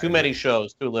 Joe. Too many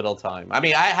shows, too little time. I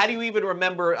mean, how do you even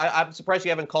remember? I'm surprised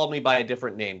you haven't called me by a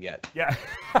different name yet. Yeah,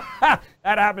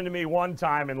 that happened to me one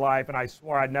time in life, and I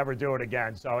swore I'd never do it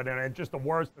again. So it's just the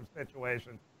worst of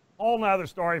situations. Whole nother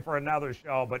story for another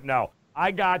show, but no, I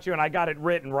got you, and I got it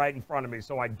written right in front of me,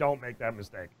 so I don't make that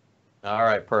mistake. All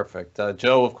right, perfect.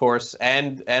 Joe, of course,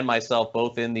 and myself,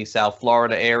 both in the South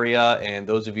Florida area, and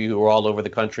those of you who are all over the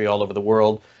country, all over the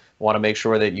world, want to make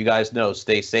sure that you guys know,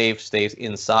 stay safe, stay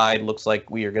inside. Looks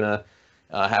like we are going to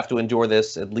have to endure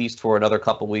this at least for another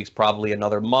couple weeks, probably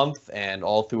another month, and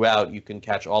all throughout, you can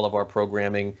catch all of our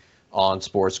programming on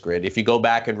Sports Grid. If you go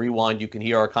back and rewind, you can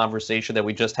hear our conversation that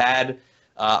we just had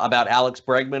about Alex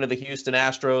Bregman of the Houston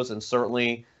Astros, and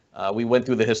certainly we went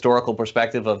through the historical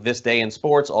perspective of this day in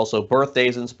sports, also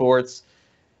birthdays in sports.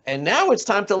 And now it's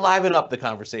time to liven up the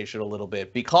conversation a little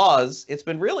bit, because it's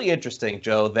been really interesting,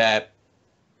 Joe, that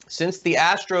since the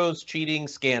Astros cheating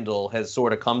scandal has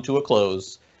sort of come to a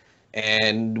close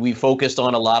and we focused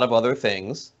on a lot of other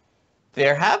things,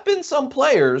 there have been some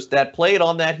players that played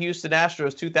on that Houston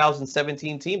Astros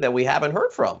 2017 team that we haven't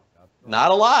heard from.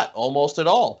 Not a lot, almost at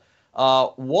all.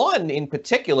 One in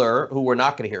particular, who we're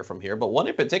not going to hear from here, but one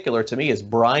in particular to me is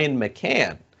Brian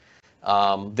McCann.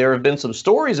 There have been some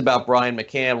stories about Brian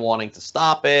McCann wanting to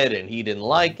stop it, and he didn't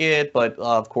like it. But,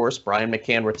 of course, Brian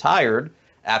McCann retired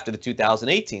after the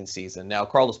 2018 season. Now,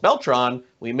 Carlos Beltran,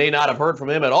 we may not have heard from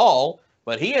him at all,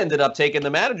 but he ended up taking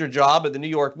the manager job at the New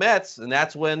York Mets, and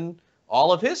that's when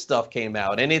all of his stuff came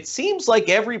out. And it seems like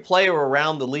every player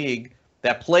around the league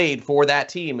that played for that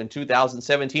team in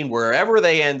 2017, wherever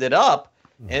they ended up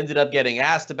getting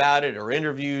asked about it or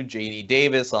interviewed. J.D.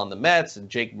 Davis on the Mets and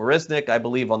Jake Marisnick, I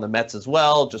believe, on the Mets as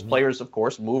well. Just players, of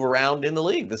course, move around in the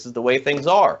league. This is the way things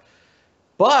are.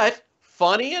 But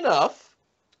funny enough,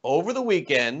 over the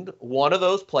weekend, one of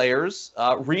those players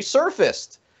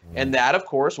resurfaced. And that, of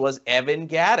course, was Evan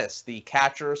Gattis, the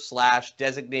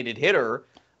catcher/designated hitter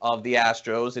of the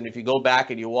Astros. And if you go back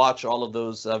and you watch all of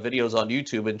those videos on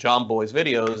YouTube and John Boy's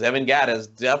videos, Evan Gattis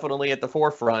definitely at the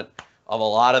forefront of a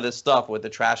lot of this stuff with the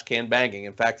trash can banging.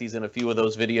 In fact, he's in a few of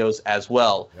those videos as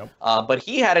well. Yep. But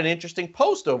he had an interesting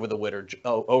post over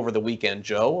the weekend,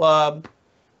 Joe.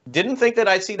 Didn't think that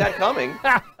I'd see that coming.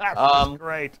 That's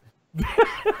great.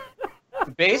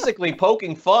 Basically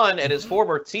poking fun at his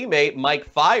former teammate, Mike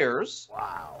Fiers.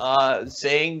 Wow.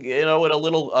 Saying, in a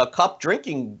little cup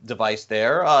drinking device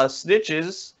there,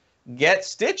 snitches get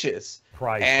stitches.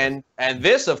 Priceless. And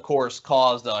this, of course,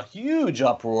 caused a huge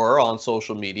uproar on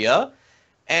social media.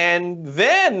 And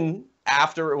then,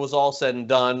 after it was all said and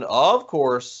done, of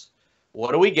course,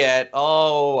 what do we get?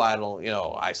 Oh,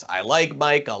 I like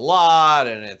Mike a lot,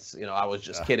 and it's, I was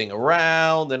just kidding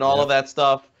around and all of that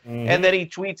stuff. Mm-hmm. And then he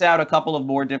tweets out a couple of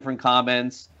more different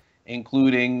comments,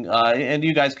 including, and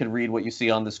you guys can read what you see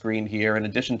on the screen here, in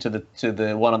addition to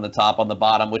the one on the top, on the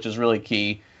bottom, which is really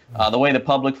key. The way the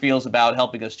public feels about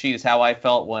helping us cheat is how I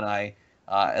felt when I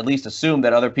at least assumed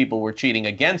that other people were cheating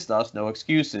against us, no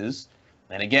excuses.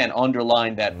 And again,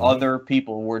 underline that other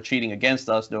people were cheating against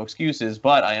us, no excuses.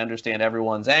 But I understand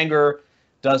everyone's anger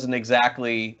doesn't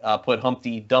exactly put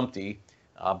Humpty Dumpty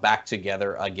back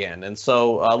together again. And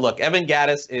so, look, Evan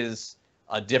Gattis is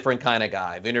a different kind of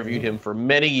guy. I've interviewed him for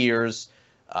many years.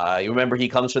 You remember he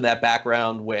comes from that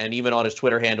background, and even on his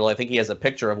Twitter handle, I think he has a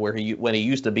picture of when he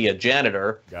used to be a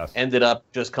janitor, ended up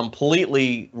just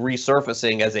completely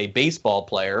resurfacing as a baseball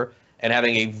player and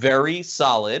having a very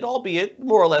solid, albeit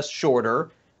more or less shorter,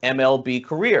 MLB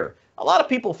career. A lot of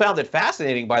people found it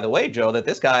fascinating, by the way, Joe, that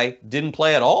this guy didn't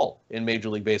play at all in Major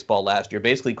League Baseball last year.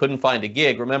 Basically couldn't find a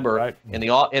gig. Remember, in the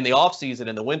offseason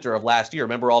in the winter of last year,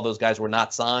 remember all those guys were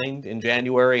not signed in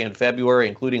January and February,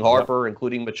 including Harper,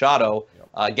 including Machado.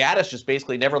 Gattis just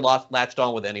basically never latched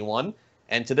on with anyone.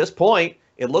 And to this point,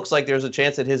 it looks like there's a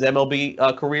chance that his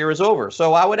MLB career is over.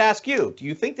 So I would ask you, do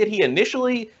you think that he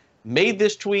initially made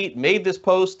this tweet, made this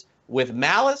post with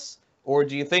malice, or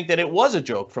do you think that it was a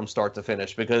joke from start to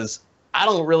finish? Because I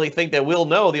don't really think that we'll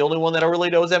know. The only one that I really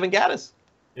know is Evan Gattis.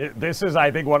 This is, I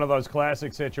think, one of those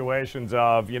classic situations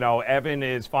of, Evan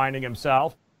is finding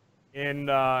himself in,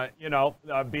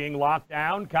 being locked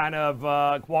down, kind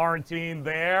of quarantined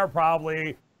there,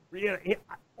 probably.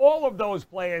 All of those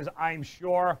players, I'm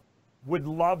sure, would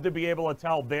love to be able to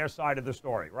tell their side of the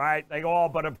story, right? They all,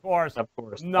 but of course,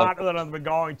 not that they're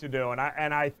going to do.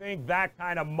 And I think that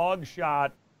kind of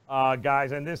mugshot,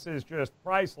 guys, and this is just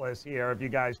priceless here if you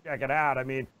guys check it out. I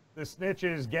mean, the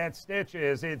snitches get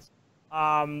stitches. It's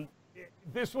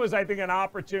this was, I think, an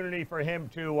opportunity for him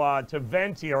to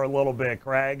vent here a little bit,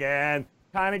 Craig, and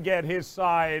kind of get his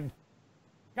side,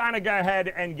 kind of go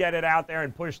ahead and get it out there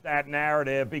and push that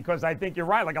narrative, because I think you're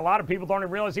right. Like, a lot of people don't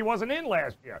even realize he wasn't in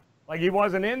last year. Like, he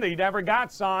wasn't in, he never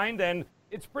got signed, and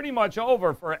it's pretty much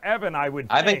over for Evan, I would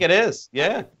think. I think it is,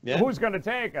 yeah. Who's going to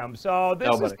take him? So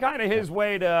this is kind of his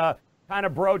way to kind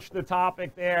of broach the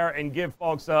topic there and give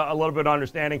folks a little bit of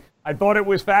understanding. I thought it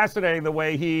was fascinating the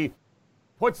way he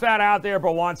puts that out there,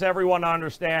 but wants everyone to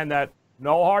understand that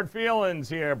no hard feelings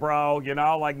here, bro.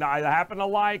 Like, I happen to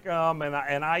like him, and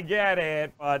I get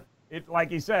it, but it,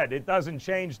 like he said, it doesn't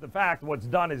change the fact what's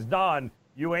done is done.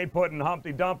 You ain't putting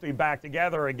Humpty Dumpty back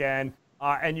together again,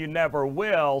 and you never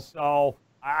will. So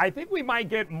I think we might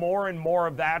get more and more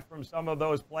of that from some of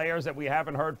those players that we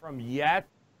haven't heard from yet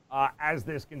as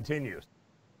this continues.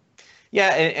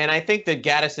 Yeah, and I think that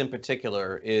Gattis in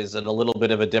particular is in a little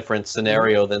bit of a different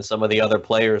scenario than some of the other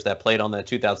players that played on that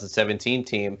 2017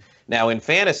 team. Now, in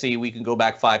fantasy, we can go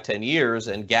back 5-10 years,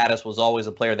 and Gattis was always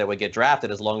a player that would get drafted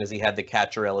as long as he had the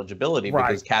catcher eligibility,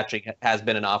 because catching has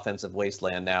been an offensive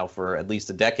wasteland now for at least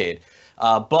a decade.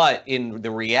 But in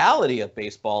the reality of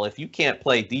baseball, if you can't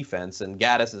play defense, and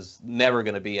Gattis is never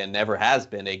going to be and never has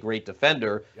been a great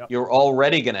defender, you're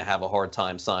already going to have a hard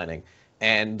time signing.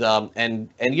 And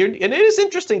it is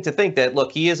interesting to think that,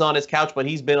 look, he is on his couch, but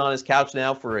he's been on his couch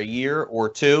now for a year or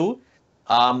two.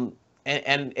 And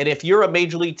if you're a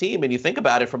major league team and you think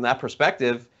about it from that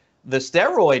perspective, the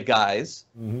steroid guys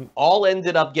all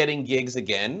ended up getting gigs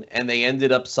again, and they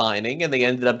ended up signing, and they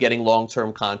ended up getting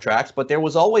long-term contracts. But there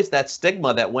was always that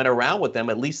stigma that went around with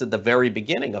them, at least at the very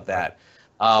beginning of that.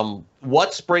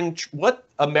 What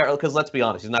America? Because let's be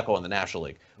honest, he's not going to the National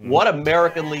League. What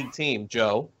American League team,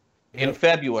 Joe, in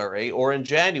February or in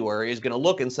January is going to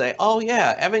look and say, "Oh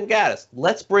yeah, Evan Gattis,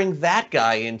 let's bring that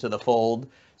guy into the fold."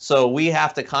 So we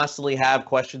have to constantly have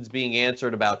questions being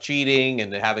answered about cheating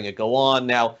and having it go on.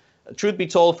 Now, truth be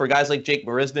told, for guys like Jake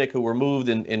Marisnick, who were moved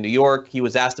in New York, he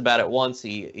was asked about it once.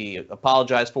 He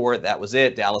apologized for it. That was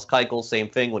it. Dallas Keuchel, same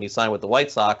thing when he signed with the White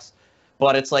Sox.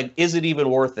 But it's like, is it even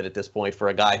worth it at this point for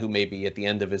a guy who may be at the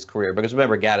end of his career? Because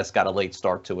remember, Gattis got a late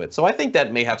start to it. So I think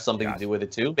that may have something to do with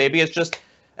it too. Maybe it's just,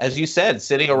 as you said,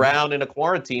 sitting around in a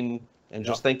quarantine and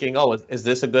just thinking, oh, is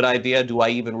this a good idea? Do I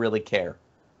even really care?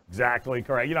 Exactly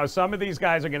correct. You know, some of these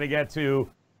guys are going to get to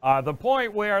the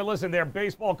point where, listen, their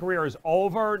baseball career is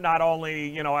over, not only,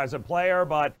 you know, as a player,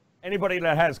 but anybody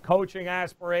that has coaching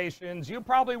aspirations, you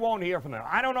probably won't hear from them.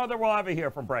 I don't know that we'll ever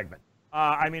hear from Bregman.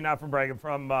 Not from Bregman,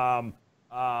 from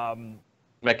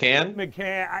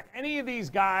McCann. Any of these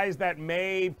guys that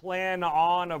may plan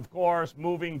on, of course,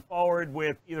 moving forward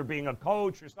with either being a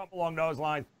coach or something along those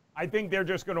lines, I think they're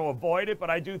just going to avoid it. But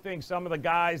I do think some of the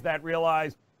guys that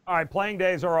realize, all right, playing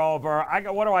days are over.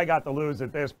 What do I got to lose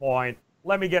at this point?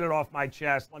 Let me get it off my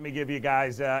chest. Let me give you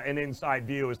guys an inside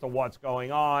view as to what's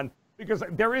going on. Because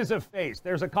there is a face.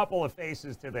 There's a couple of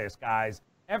faces to this, guys.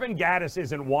 Evan Gattis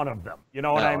isn't one of them. You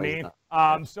know what I mean?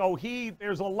 So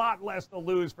there's a lot less to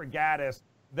lose for Gattis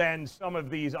than some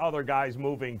of these other guys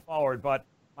moving forward. But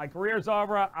my career's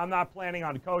over. I'm not planning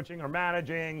on coaching or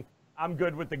managing. I'm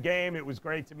good with the game. It was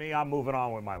great to me. I'm moving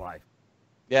on with my life.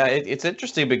 Yeah, it's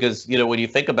interesting because, you know, when you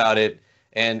think about it,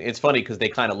 and it's funny because they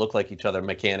kind of look like each other,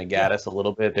 McCann and Gattis, a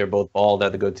little bit. They're both bald,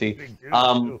 have the goatee.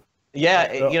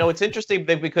 Yeah, you know, it's interesting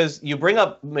because you bring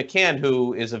up McCann,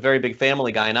 who is a very big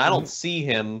family guy, and I don't see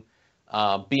him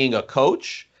being a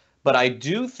coach, but I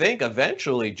do think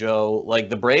eventually, Joe, like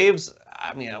the Braves,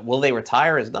 I mean, will they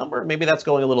retire his number? Maybe that's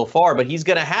going a little far, but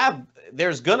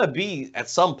there's going to be at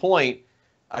some point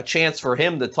a chance for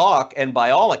him to talk, and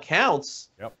by all accounts,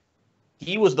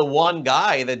 he was the one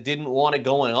guy that didn't want it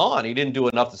going on. He didn't do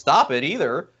enough to stop it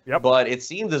either. But it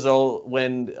seemed as though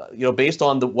when, you know, based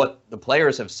on what the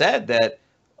players have said, that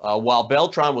while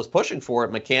Beltran was pushing for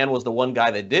it, McCann was the one guy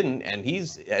that didn't. And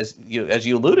he's, as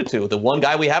you alluded to, the one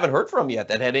guy we haven't heard from yet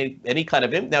that had any kind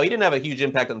of now, he didn't have a huge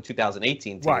impact on the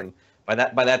 2018 team. Right.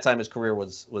 By that time, his career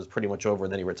was pretty much over,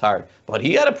 and then he retired. But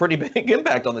he had a pretty big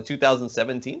impact on the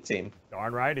 2017 team.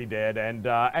 Darn right he did. And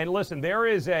listen,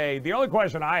 the only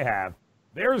question I have,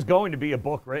 there's going to be a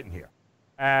book written here.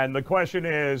 And the question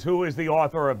is, who is the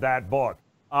author of that book?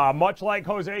 Much like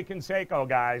Jose Canseco,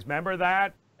 guys. Remember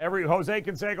that? Jose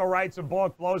Canseco writes a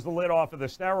book, blows the lid off of the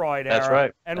steroid era. That's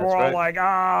right. And we're all like,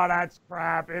 oh, that's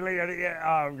crap.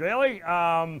 Really?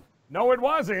 No, it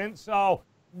wasn't. So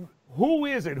who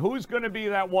is it? Who's going to be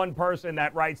that one person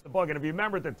that writes the book? And if you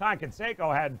remember at the time,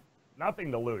 Canseco had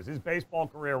nothing to lose. His baseball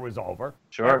career was over.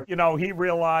 Sure. And, you know, he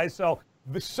realized. So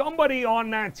somebody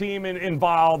on that team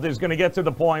involved is going to get to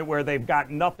the point where they've got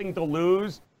nothing to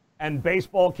lose and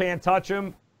baseball can't touch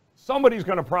them. Somebody's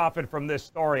going to profit from this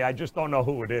story. I just don't know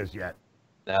who it is yet.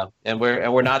 No, and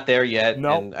we're not there yet.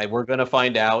 Nope. And we're going to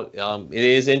find out. It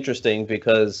is interesting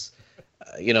because,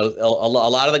 you know, a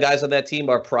lot of the guys on that team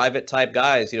are private type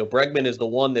guys. You know, Bregman is the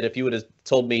one that if you would have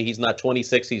told me he's not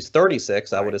 26, he's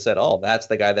 36, I would have said, oh, that's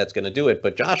the guy that's going to do it.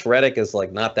 But Josh Reddick is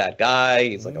like not that guy.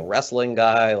 He's like a wrestling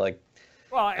guy. Like,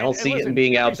 well, I don't see him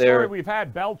being out there. We've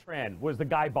had Beltran was the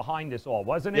guy behind this all,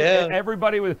 wasn't it? Yeah.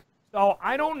 Everybody was. So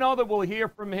I don't know that we'll hear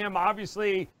from him.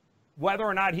 Obviously, whether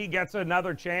or not he gets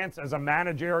another chance as a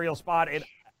managerial spot,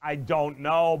 I don't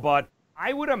know. But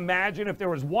I would imagine if there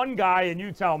was one guy, and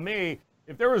you tell me,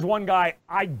 if there was one guy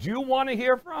I do want to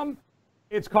hear from,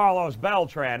 it's Carlos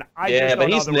Beltran. But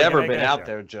he's never been out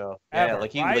there, Joe. Ever,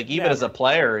 yeah, right? Even as a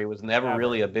player, he was never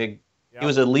really a big. Yep. He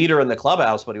was a leader in the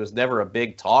clubhouse, but he was never a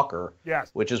big talker. Yes.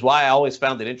 Which is why I always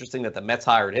found it interesting that the Mets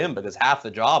hired him, because half the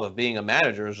job of being a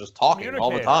manager is just talking all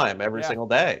the time, every single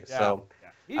day. Yeah. So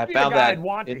I found that I'd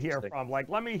want to hear from. Like,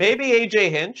 maybe AJ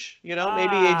Hinch. You know,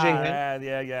 maybe AJ Hinch.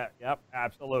 Yeah. Yep.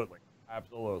 Absolutely.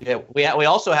 Yeah. We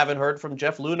also haven't heard from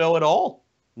Jeff Luhnow at all.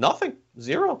 Nothing.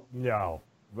 Zero. No.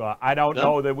 I don't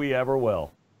know that we ever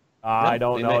will. I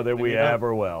don't know that we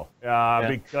ever will.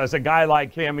 Because a guy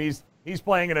like him, he's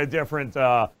playing in a different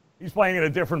ballpark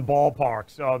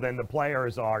than the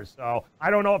players are. So I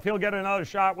don't know if he'll get another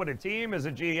shot with a team as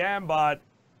a GM, but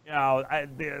you know,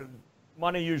 the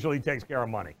money usually takes care of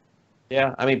money.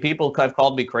 Yeah, I mean, people have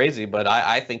called me crazy, but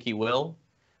I think he will.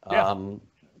 Yeah.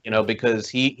 You know, because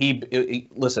he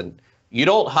listen, you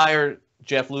don't hire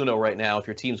Jeff Luhnow right now if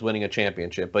your team's winning a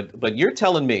championship, but you're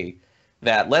telling me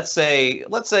that let's say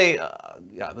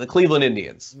the Cleveland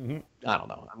Indians. Mm-hmm. I don't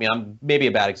know. I mean, I'm maybe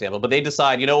a bad example, but they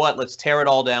decide, you know what? Let's tear it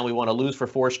all down. We want to lose for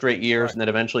 4 straight years and then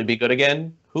eventually be good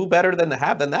again. Who better than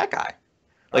that guy?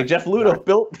 Like Jeff Luhnow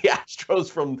built the Astros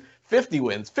from 50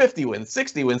 wins, 60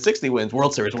 wins,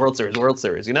 World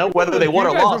Series. You know, whether they won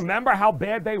or lost. Remember how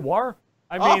bad they were?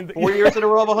 I mean, 4 years in a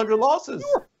row of 100 losses. They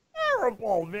were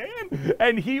terrible, man.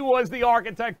 And he was the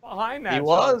architect behind that.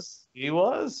 He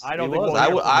was. I don't think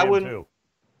I wouldn't.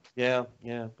 Yeah.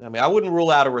 I mean, I wouldn't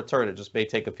rule out a return. It just may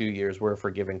take a few years. We're a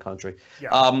forgiving country. Yeah.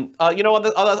 On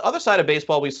the other side of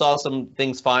baseball, we saw some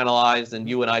things finalized, and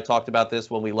you and I talked about this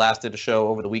when we last did a show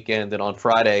over the weekend and on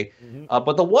Friday. Mm-hmm.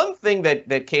 But the one thing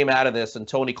that came out of this, and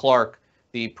Tony Clark,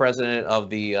 the president of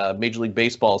the Major League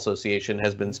Baseball Association,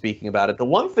 has been speaking about it. The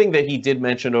one thing that he did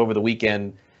mention over the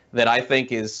weekend that I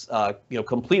think is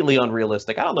completely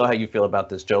unrealistic. I don't know how you feel about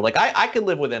this, Joe. Like, I could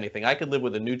live with anything. I could live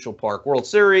with a neutral park World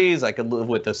Series. I could live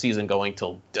with the season going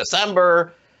till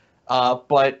December.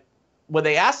 But when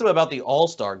they asked him about the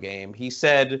All-Star game, he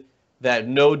said that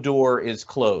no door is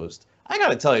closed. I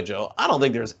got to tell you, Joe, I don't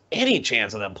think there's any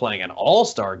chance of them playing an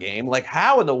All-Star game. Like,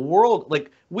 how in the world?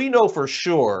 Like, we know for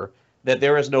sure that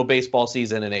there is no baseball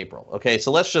season in April. Okay,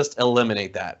 so let's just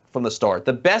eliminate that from the start.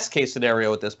 The best case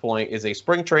scenario at this point is a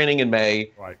spring training in May,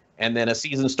 and then a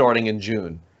season starting in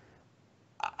June.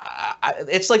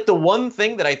 It's like the one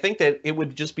thing that I think that it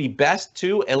would just be best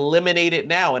to eliminate it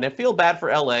now. And I feel bad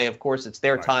for LA. Of course, it's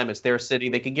their time. It's their city.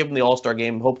 They could give them the All-Star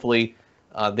game. Hopefully,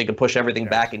 they can push everything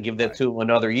back and give that to them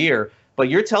another year. But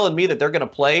you're telling me that they're going to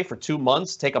play for 2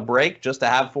 months, take a break just to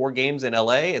have 4 games in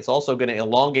LA? It's also going to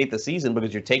elongate the season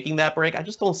because you're taking that break. I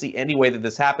just don't see any way that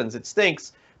this happens. It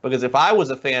stinks because if I was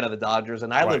a fan of the Dodgers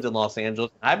and I lived in Los Angeles,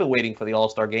 and I've been waiting for the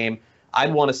All-Star game,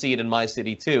 I'd want to see it in my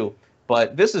city too.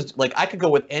 But this is like, I could go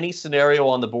with any scenario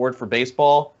on the board for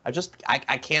baseball. I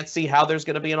can't see how there's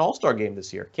going to be an All-Star game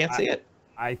this year. Can't see it.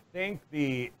 I think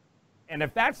and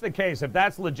if that's the case, if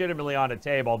that's legitimately on the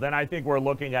table, then I think we're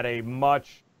looking at a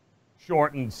much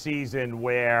shortened season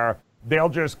where they'll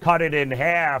just cut it in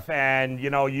half and,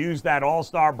 use that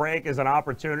All-Star break as an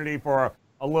opportunity for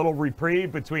a little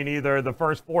reprieve between either the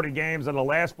first 40 games and the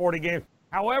last 40 games.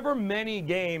 However many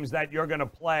games that you're going to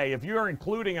play, if you're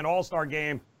including an All-Star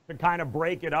game to kind of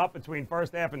break it up between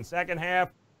first half and second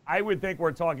half, I would think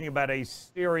we're talking about a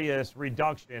serious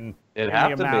reduction in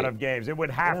the amount of games. It would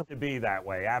have to be that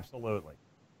way, absolutely.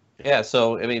 Yeah,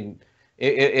 so, I mean,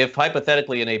 if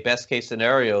hypothetically in a best case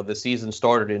scenario, the season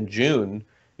started in June,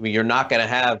 I mean, you're not going to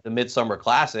have the Midsummer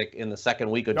Classic in the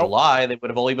second week of July. They would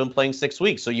have only been playing 6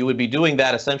 weeks. So you would be doing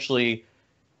that essentially,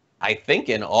 I think,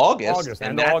 in August.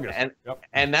 And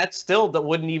that still that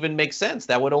wouldn't even make sense.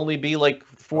 That would only be like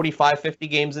 45, 50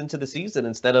 games into the season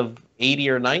instead of 80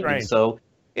 or 90. Right. So,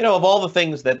 of all the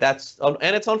things that's,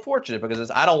 and it's unfortunate because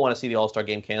I don't want to see the All-Star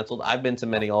game canceled. I've been to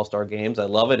many All-Star games. I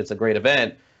love it. It's a great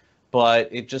event. But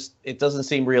it doesn't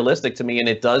seem realistic to me, and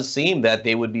it does seem that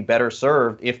they would be better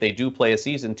served if they do play a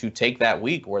season to take that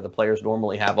week where the players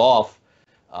normally have off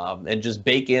and just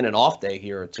bake in an off day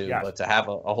here or two. Yes. But to have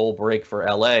a whole break for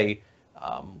LA,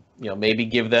 maybe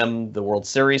give them the World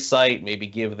Series site, maybe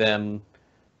give them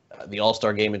the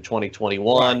All-Star game in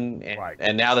 2021.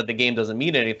 And now that the game doesn't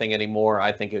mean anything anymore,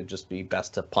 I think it would just be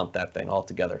best to punt that thing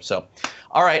altogether. So,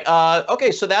 all right.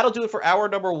 Okay, so that'll do it for hour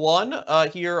number 1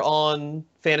 here on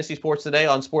Fantasy Sports Today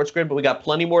on Sports Grid, but we got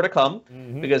plenty more to come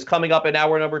because coming up in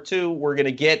hour number 2, we're going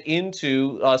to get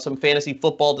into some fantasy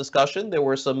football discussion. There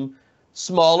were some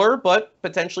smaller but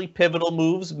potentially pivotal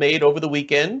moves made over the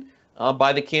weekend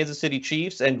by the Kansas City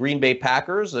Chiefs and Green Bay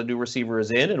Packers. A new receiver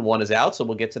is in and one is out, so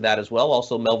we'll get to that as well.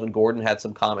 Also, Melvin Gordon had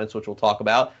some comments, which we'll talk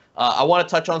about. I want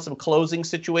to touch on some closing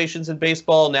situations in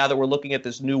baseball. Now that we're looking at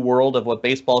this new world of what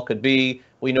baseball could be,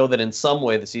 we know that in some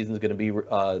way the season is going to be,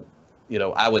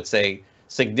 I would say,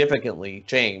 significantly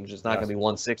changed. It's not going to be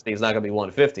 160. It's not going to be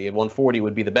 150. And 140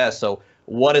 would be the best. So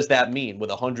what does that mean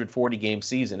with a 140-game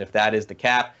season if that is the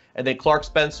cap? And then Clark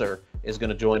Spencer is going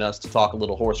to join us to talk a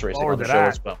little horse racing on the show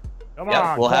as well.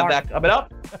 We'll have that coming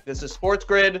up. This is Sports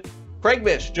Grid. Craig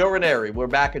Mish, Joe Ranieri. We're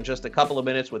back in just a couple of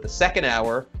minutes with the second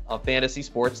hour of Fantasy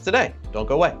Sports Today. Don't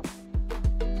go away.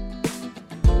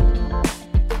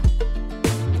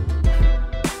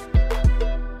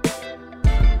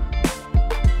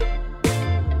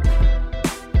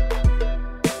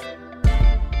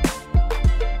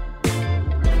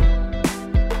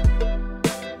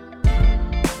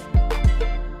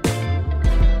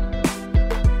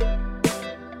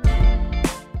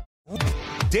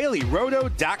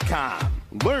 DailyRoto.com.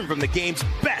 Learn from the game's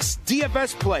best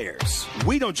DFS players.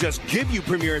 We don't just give you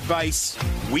premier advice,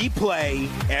 we play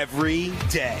every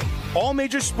day. All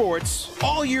major sports,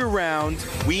 all year round,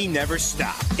 we never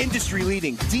stop.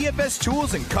 Industry-leading DFS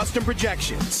tools and custom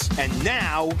projections. And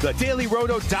now, the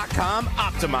DailyRoto.com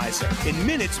Optimizer. In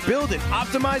minutes, build and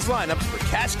optimize lineups for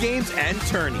cash games and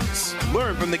tourneys.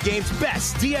 Learn from the game's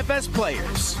best DFS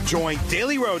players. Join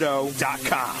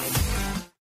DailyRoto.com.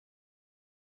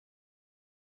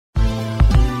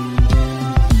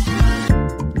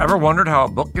 Ever wondered how a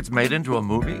book gets made into a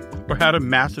movie? Or how to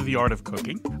master the art of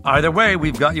cooking? Either way,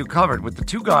 we've got you covered with the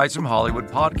Two Guys from Hollywood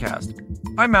podcast.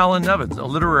 I'm Alan Nevins, a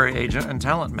literary agent and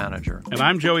talent manager. And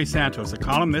I'm Joey Santos, a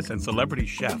columnist and celebrity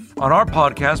chef. On our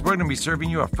podcast, we're going to be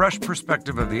serving you a fresh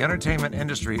perspective of the entertainment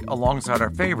industry alongside our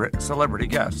favorite celebrity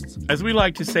guests. As we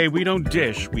like to say, we don't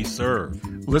dish, we serve.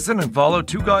 Listen and follow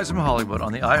Two Guys from Hollywood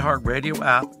on the iHeartRadio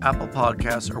app, Apple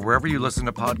Podcasts, or wherever you listen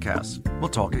to podcasts. We'll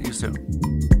talk at you soon.